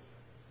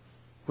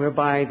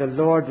 whereby the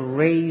Lord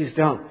raised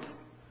up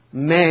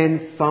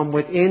men from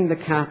within the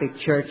Catholic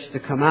Church to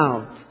come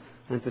out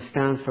and to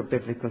stand for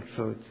biblical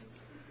truth.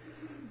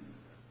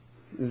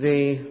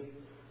 The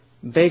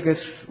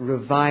biggest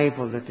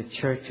revival that the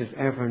Church has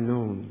ever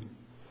known,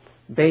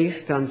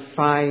 based on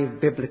 5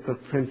 biblical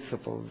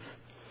principles,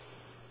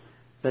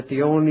 that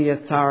the only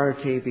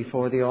authority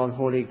before the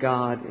all-holy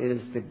God is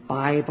the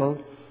Bible,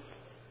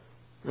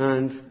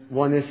 and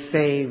one is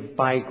saved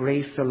by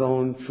grace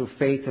alone, through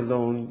faith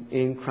alone,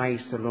 in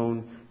Christ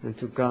alone, and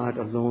to God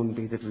alone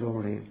be the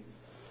glory.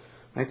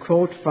 I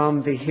quote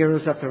from the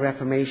Heroes of the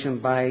Reformation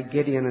by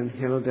Gideon and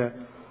Hilda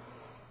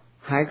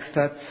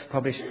Hagstadt,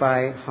 published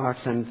by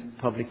Heartland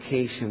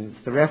Publications.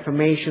 The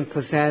Reformation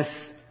possessed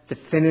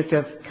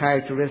definitive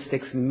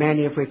characteristics,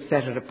 many of which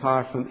set it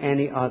apart from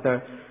any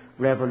other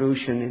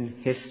revolution in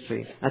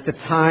history. At the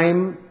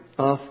time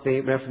of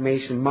the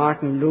Reformation,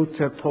 Martin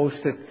Luther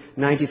posted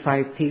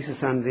 95 theses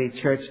on the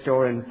church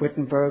door in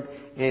Wittenberg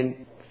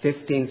in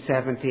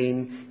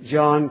 1517.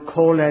 John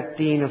Colet,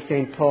 Dean of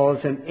St.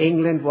 Paul's in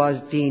England, was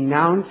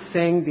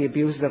denouncing the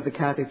abuses of the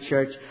Catholic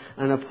Church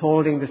and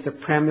upholding the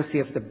supremacy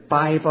of the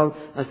Bible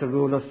as the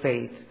rule of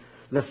faith.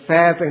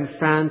 Lefebvre in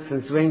France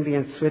and Zwingli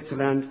in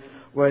Switzerland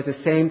were at the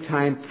same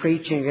time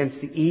preaching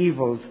against the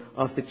evils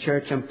of the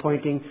church and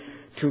pointing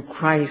to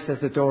Christ as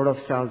the door of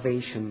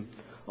salvation.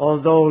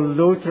 Although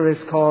Luther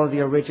is called the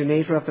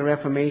originator of the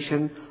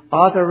Reformation,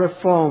 other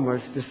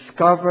reformers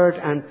discovered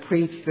and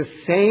preached the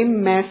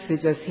same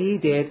message as he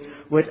did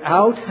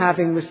without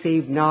having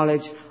received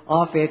knowledge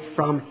of it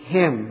from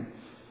him.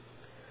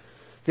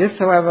 This,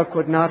 however,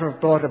 could not have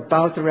brought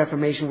about the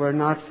Reformation were it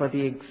not for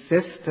the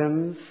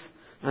existence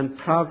and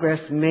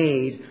progress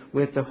made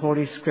with the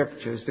Holy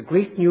Scriptures. The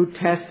Greek New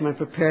Testament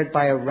prepared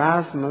by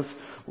Erasmus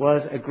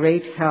was a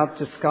great help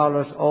to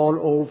scholars all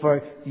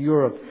over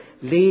Europe,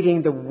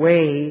 leading the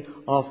way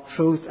of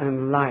truth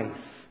and life.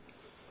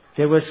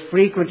 There was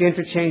frequent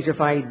interchange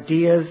of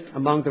ideas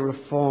among the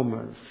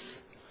reformers.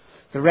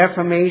 The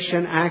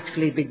Reformation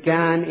actually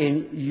began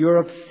in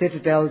Europe's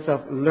citadels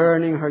of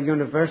learning, her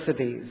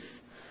universities,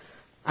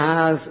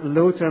 as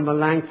Luther,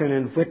 Melanchthon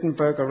and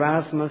Wittenberg,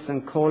 Erasmus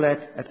and Colet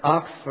at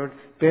Oxford,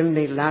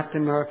 Bilney,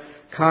 Latimer,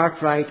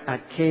 Cartwright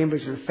at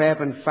Cambridge,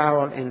 Lefebvre and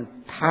Farel in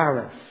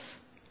Paris.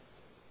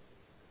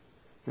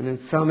 And in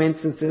some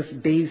instances,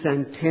 Beza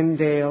and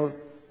Tyndale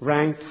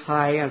ranked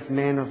high as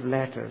men of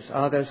letters.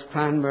 Others,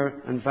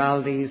 Cranmer and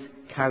Valdez,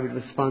 carried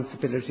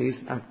responsibilities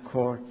at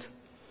court.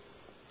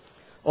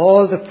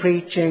 All the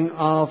preaching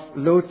of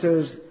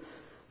Luther's,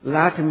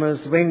 Latimer's,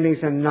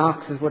 Zwingli's and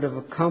Knox's would have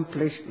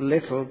accomplished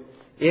little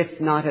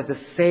if not at the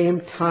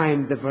same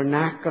time the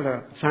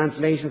vernacular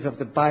translations of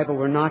the Bible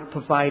were not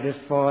provided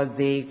for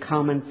the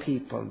common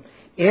people.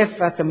 If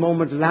at the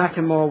moment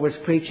Latimer was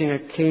preaching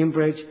at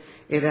Cambridge,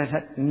 it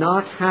had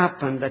not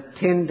happened that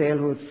Tyndale,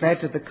 who had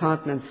fled to the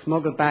continent,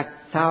 smuggled back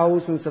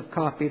thousands of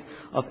copies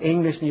of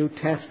English New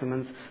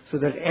Testaments so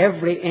that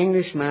every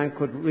Englishman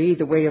could read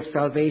the way of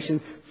salvation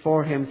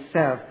for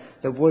himself,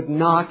 there would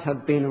not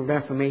have been a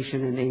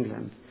Reformation in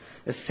England.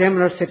 A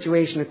similar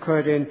situation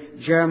occurred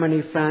in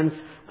Germany, France,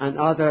 and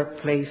other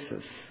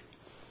places.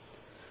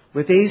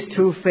 With these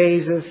two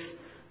phases,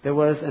 there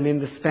was an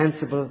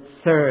indispensable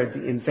third,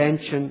 the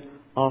invention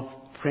of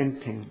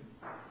printing.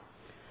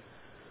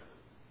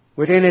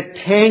 Within a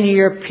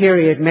 10-year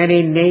period,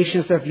 many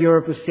nations of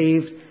Europe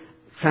received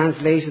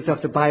translations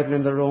of the Bible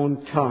in their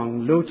own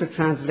tongue. Luther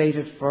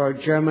translated for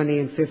Germany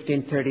in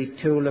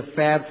 1532,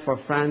 Lefebvre for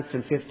France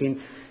in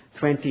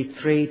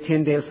 1523,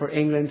 Tyndale for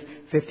England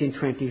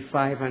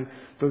 1525, and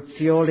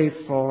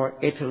Bruzzoli for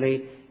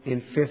Italy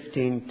in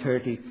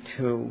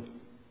 1532.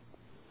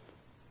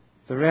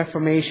 The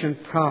Reformation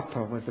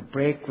proper, with the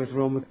break with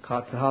Roman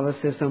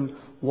Catholicism,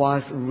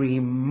 was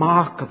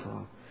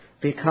remarkable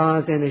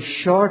because in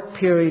a short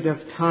period of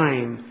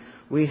time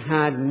we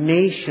had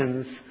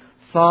nations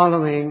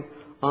following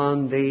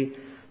on the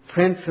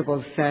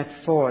principles set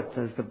forth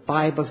as the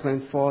Bibles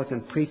went forth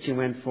and preaching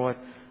went forth,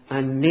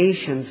 and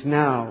nations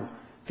now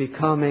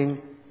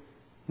becoming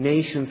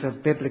nations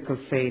of biblical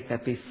faith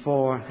that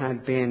before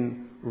had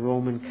been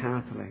Roman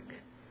Catholic.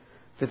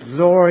 The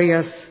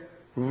glorious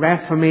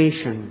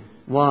Reformation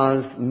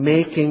was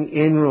making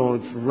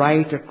inroads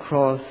right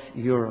across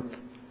Europe.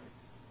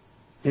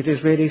 It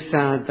is really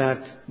sad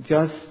that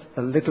just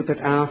a little bit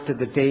after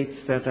the dates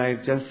that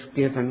I've just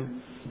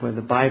given, where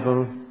the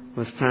Bible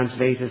was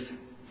translated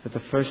for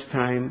the first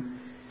time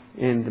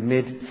in the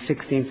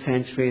mid-16th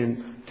century in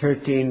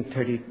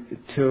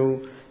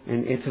 1332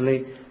 in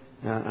Italy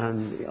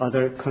and the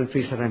other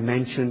countries that I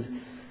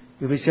mentioned,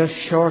 it was just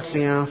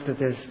shortly after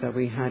this that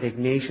we had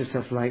Ignatius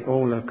of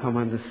Loyola come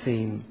on the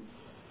scene.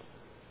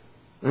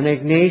 And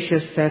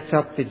Ignatius sets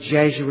up the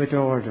Jesuit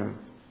order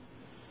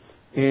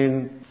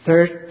in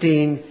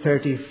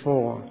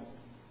 1334.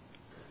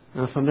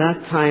 And from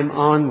that time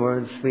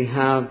onwards, we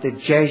have the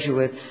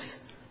Jesuits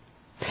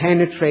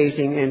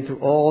penetrating into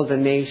all the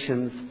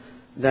nations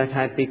that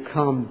had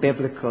become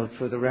biblical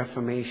through the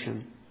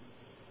Reformation.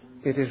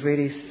 It is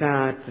really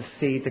sad to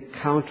see the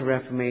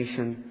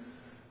Counter-Reformation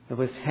that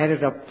was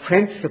headed up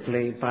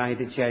principally by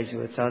the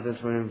Jesuits. Others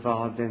were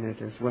involved in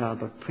it as well,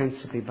 but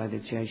principally by the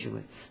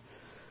Jesuits.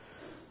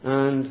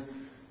 And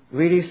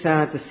really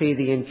sad to see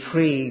the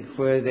intrigue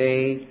where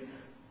they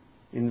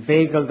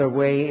inveigled their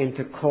way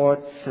into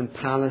courts and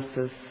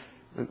palaces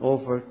and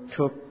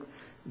overtook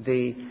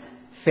the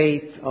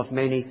faith of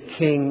many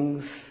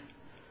kings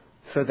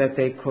so that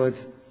they could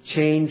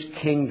change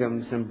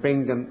kingdoms and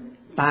bring them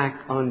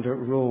back under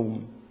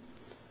Rome.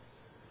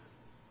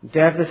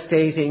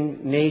 Devastating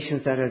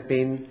nations that had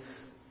been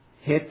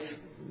hit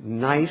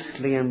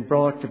nicely and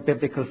brought to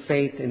biblical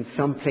faith in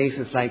some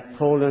places like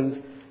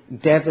Poland,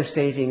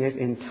 devastating it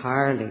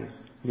entirely,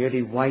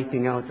 nearly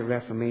wiping out the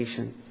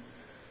Reformation.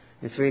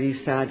 It's really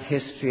sad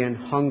history in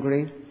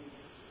Hungary.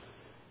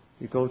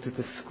 You go to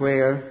the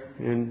square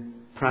in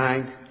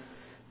Prague,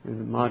 in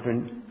the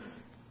modern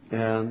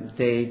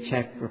day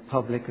Czech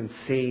Republic, and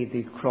see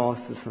the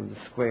crosses on the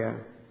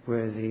square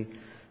where the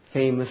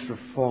famous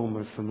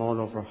reformers from all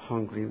over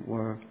Hungary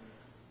were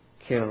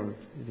killed.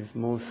 It is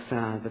most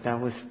sad, but that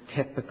was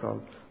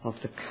typical of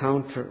the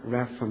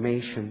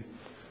Counter-Reformation,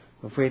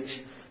 of which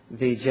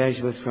the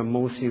Jesuits were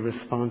mostly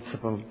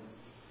responsible.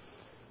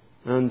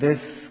 And this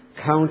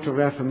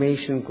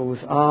Counter-Reformation goes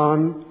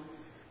on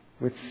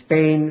with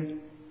Spain,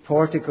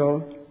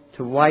 Portugal,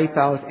 to wipe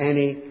out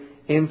any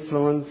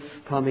influence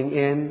coming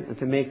in and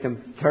to make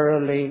them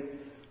thoroughly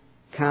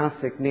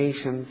Catholic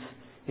nations.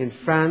 In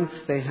France,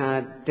 they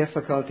had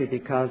difficulty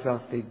because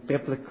of the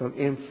biblical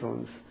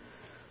influence,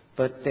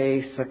 but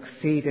they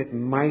succeeded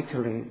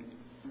mightily.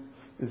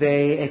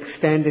 They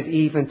extended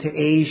even to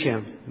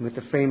Asia with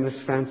the famous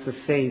Francis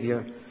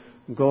Xavier,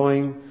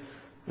 going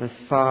as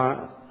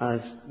far as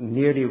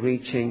nearly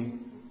reaching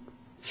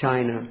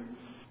China.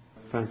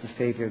 Francis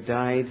Xavier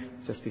died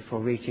just before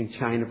reaching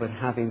China, but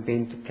having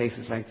been to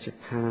places like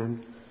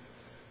Japan.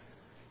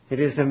 It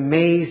is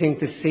amazing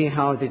to see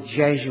how the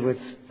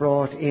Jesuits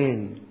brought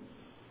in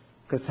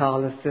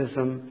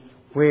Catholicism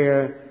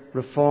where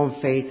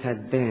Reformed faith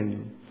had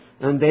been.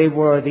 And they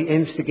were the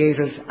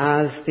instigators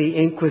as the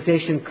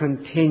Inquisition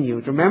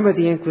continued. Remember,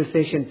 the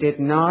Inquisition did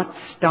not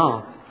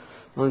stop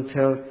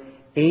until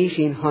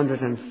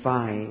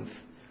 1805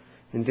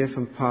 in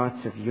different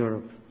parts of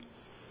Europe,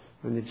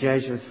 when the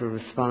Jesuits were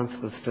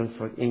responsible still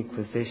for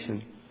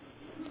Inquisition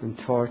and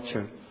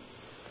torture.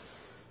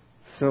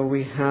 So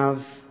we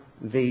have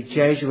the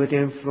Jesuit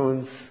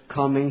influence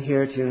coming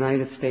here to the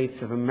United States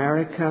of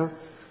America,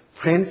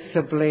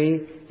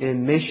 principally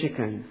in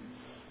Michigan,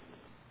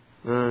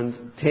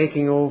 and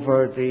taking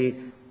over the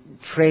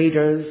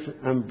traders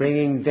and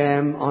bringing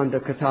them under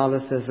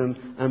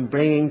Catholicism and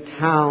bringing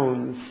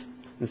towns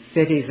and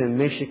cities in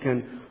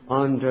Michigan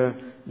under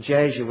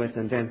Jesuit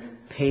and then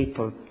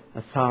papal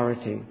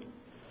authority.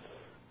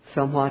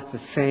 Somewhat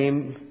the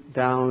same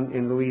down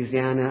in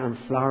Louisiana and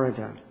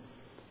Florida.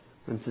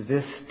 And to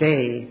this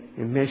day,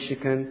 in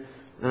Michigan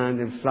and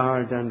in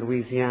Florida and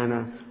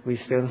Louisiana, we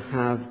still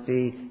have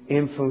the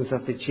influence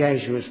of the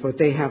Jesuits, but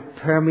they have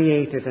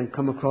permeated and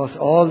come across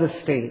all the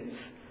states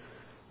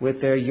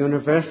with their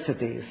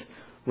universities,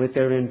 with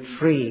their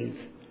intrigue,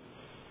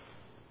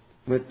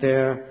 with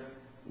their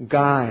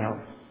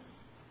guile.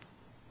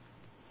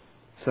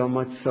 So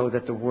much so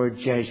that the word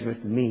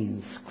Jesuit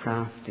means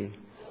crafty,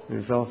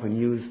 and is often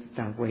used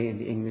that way in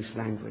the English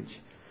language.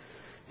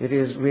 It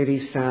is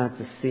really sad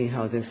to see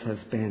how this has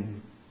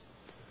been.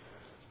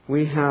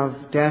 We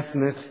have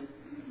definite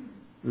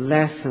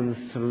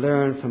lessons to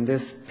learn from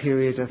this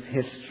period of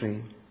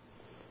history,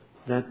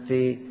 that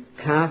the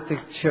Catholic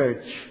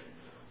Church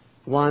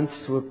wants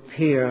to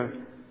appear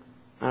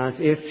as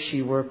if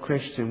she were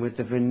Christian, with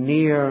the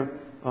veneer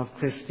of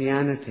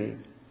Christianity,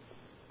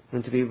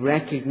 and to be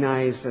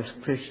recognized as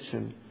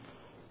Christian,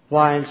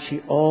 while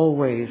she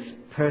always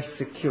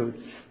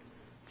persecutes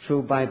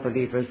true Bible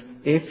believers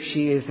if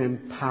she is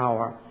in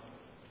power,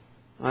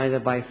 either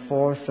by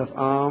force of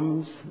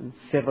arms and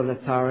civil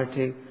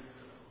authority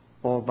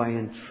or by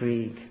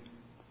intrigue.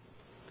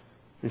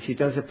 And she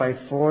does it by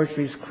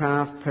forgeries,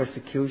 craft,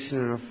 persecution,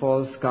 and her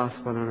false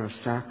gospel and her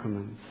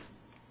sacraments.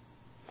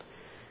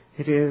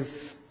 It is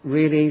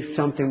really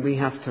something we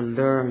have to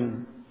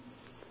learn.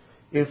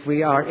 If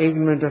we are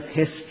ignorant of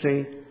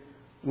history,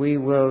 we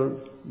will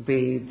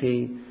be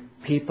the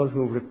people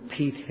who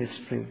repeat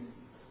history.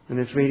 And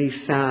it's really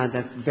sad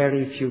that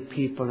very few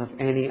people have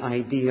any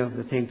idea of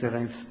the things that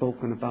I've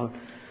spoken about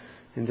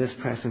in this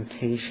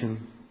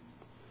presentation.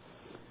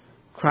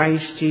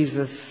 Christ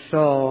Jesus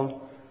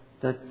saw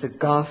that the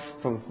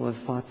gospel was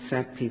what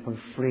set people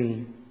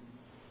free,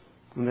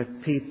 and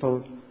that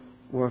people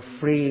were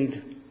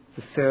freed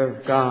to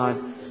serve God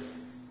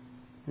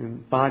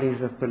in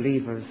bodies of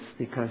believers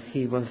because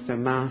He was their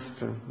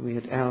master. We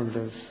had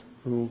elders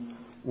who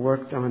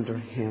worked under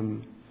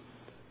Him.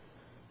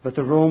 But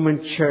the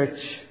Roman Church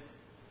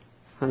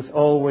has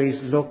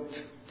always looked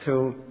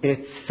to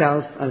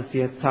itself as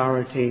the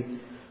authority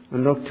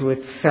and looked to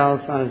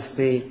itself as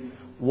the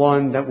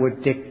one that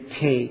would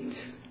dictate.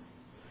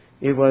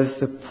 It was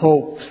the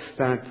popes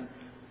that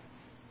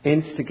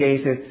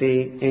instigated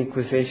the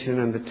Inquisition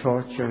and the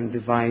torture and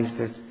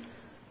devised it,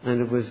 and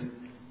it was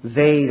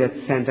they that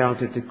sent out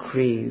the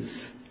decrees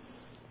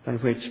by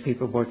which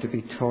people were to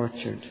be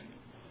tortured.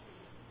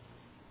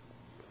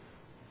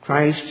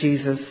 Christ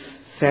Jesus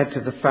said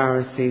to the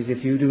Pharisees,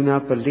 "If you do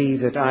not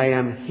believe that I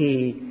am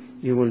He,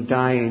 you will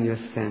die in your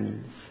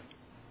sins."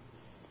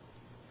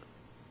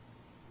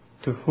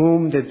 To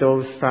whom did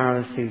those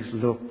Pharisees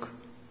look?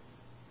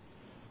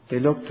 They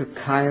looked to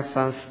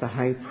Caiaphas, the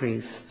high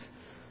priest,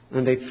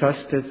 and they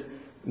trusted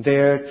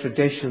their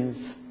traditions,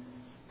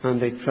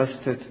 and they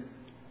trusted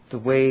the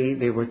way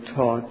they were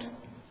taught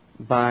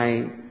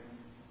by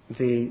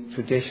the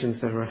traditions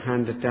that were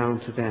handed down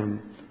to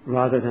them,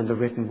 rather than the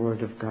written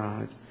word of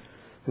God.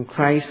 And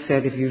Christ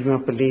said, "If you do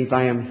not believe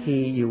I am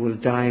He, you will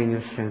die in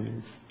your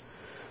sins."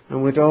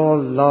 And with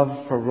all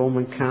love for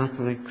Roman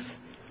Catholics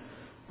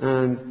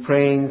and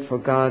praying for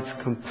God's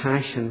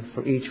compassion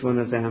for each one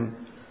of them,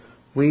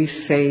 we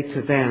say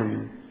to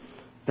them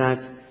that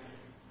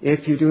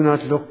if you do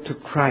not look to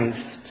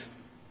Christ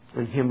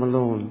and Him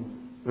alone,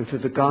 and to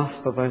the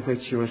gospel by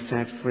which you are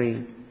set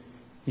free,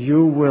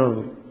 you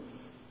will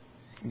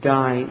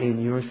die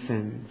in your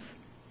sins.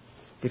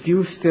 If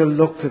you still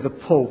look to the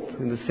Pope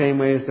in the same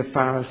way as the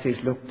Pharisees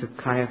looked to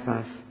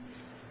Caiaphas,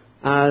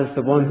 as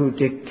the one who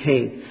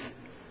dictates,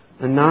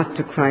 and not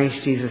to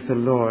Christ Jesus the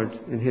Lord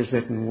in his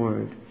written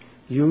word.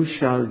 You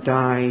shall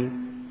die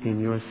in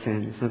your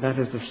sins. Now that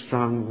is a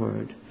strong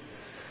word.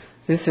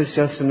 This is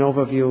just an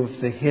overview of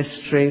the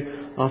history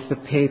of the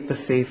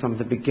papacy from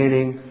the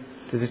beginning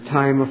to the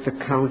time of the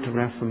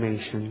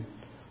Counter-Reformation.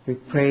 We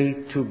pray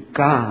to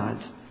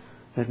God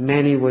that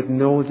many would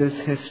know this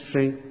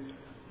history,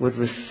 would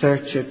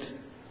research it,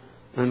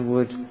 and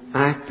would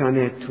act on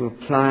it to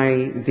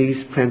apply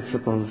these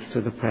principles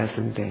to the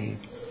present day.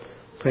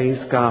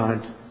 Praise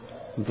God.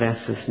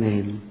 Bless his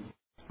name.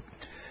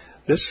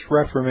 This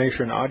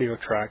Reformation audio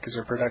track is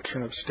a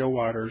production of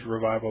Stillwater's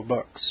Revival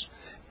Books.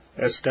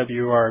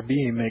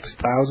 SWRB makes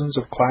thousands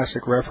of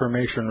classic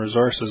Reformation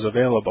resources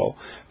available,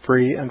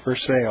 free and for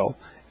sale,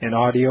 in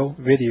audio,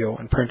 video,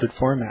 and printed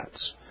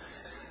formats.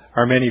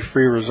 Our many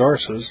free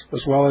resources,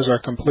 as well as our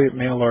complete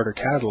mail-order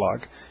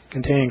catalog,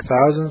 containing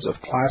thousands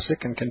of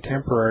classic and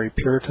contemporary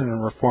Puritan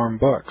and Reformed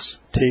books,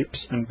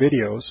 tapes, and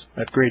videos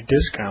at great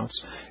discounts,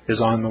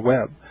 is on the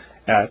web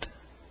at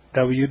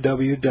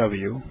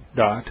www.swrb.com.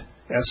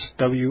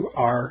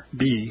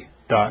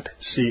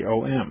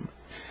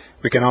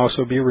 We can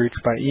also be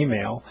reached by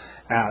email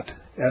at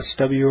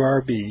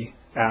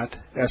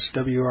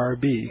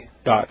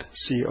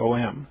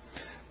swrb@swrb.com,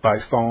 by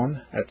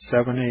phone at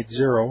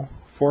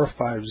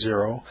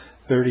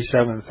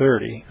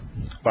 780-450-3730,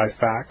 by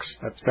fax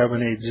at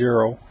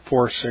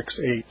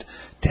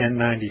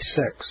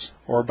 780-468-1096,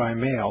 or by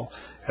mail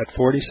at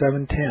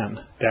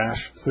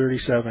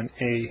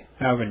 4710-37A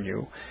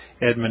Avenue,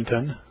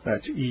 Edmonton,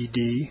 that's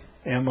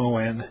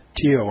Edmonton,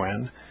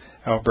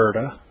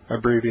 Alberta,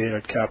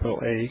 abbreviated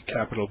capital A,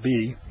 capital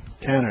B,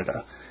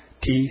 Canada,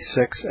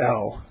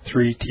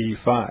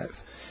 T6L3T5.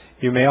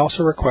 You may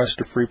also request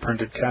a free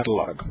printed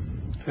catalog.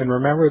 And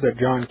remember that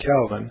John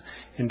Calvin,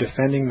 in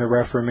defending the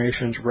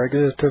Reformation's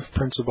regulative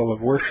principle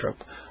of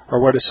worship, or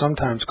what is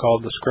sometimes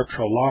called the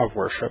scriptural law of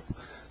worship,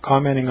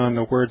 commenting on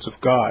the words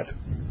of God,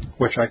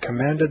 which I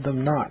commanded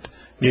them not,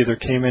 neither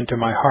came into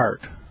my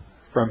heart,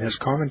 from his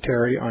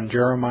commentary on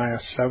Jeremiah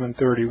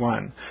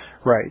 7:31,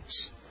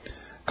 writes,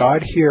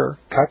 God here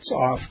cuts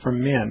off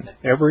from men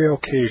every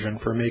occasion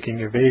for making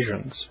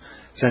evasions,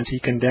 since he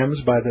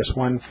condemns by this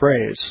one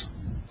phrase,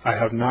 I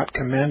have not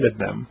commanded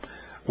them,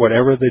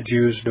 whatever the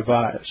Jews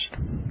devised.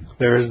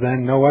 There is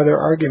then no other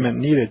argument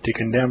needed to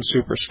condemn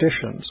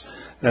superstitions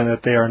than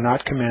that they are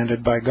not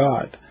commanded by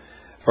God.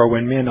 For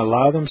when men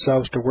allow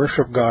themselves to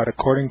worship God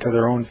according to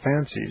their own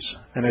fancies,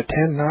 and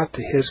attend not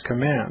to his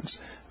commands,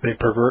 they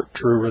pervert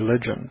true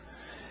religion.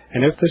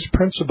 And if this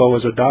principle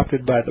was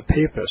adopted by the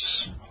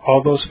Papists,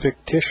 all those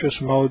fictitious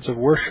modes of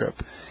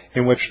worship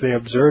in which they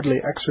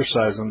absurdly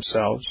exercise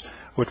themselves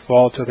would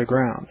fall to the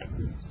ground.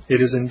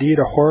 It is indeed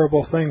a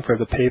horrible thing for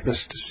the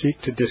Papists to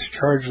seek to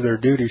discharge their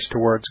duties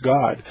towards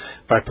God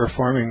by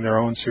performing their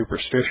own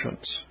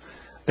superstitions.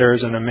 There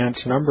is an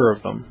immense number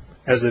of them,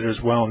 as it is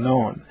well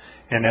known,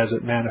 and as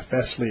it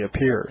manifestly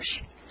appears.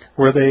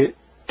 Were they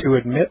to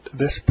admit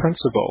this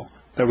principle,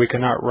 that we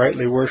cannot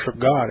rightly worship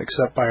God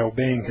except by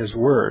obeying his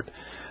word,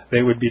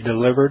 they would be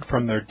delivered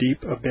from their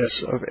deep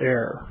abyss of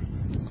error.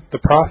 The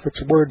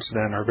prophet's words,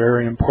 then, are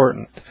very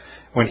important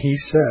when he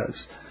says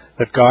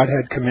that God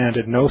had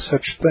commanded no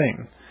such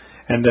thing,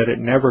 and that it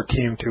never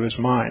came to his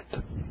mind,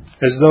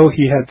 as though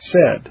he had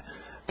said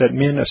that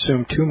men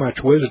assume too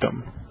much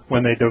wisdom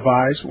when they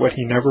devise what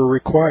he never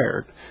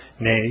required,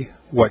 nay,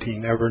 what he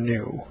never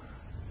knew.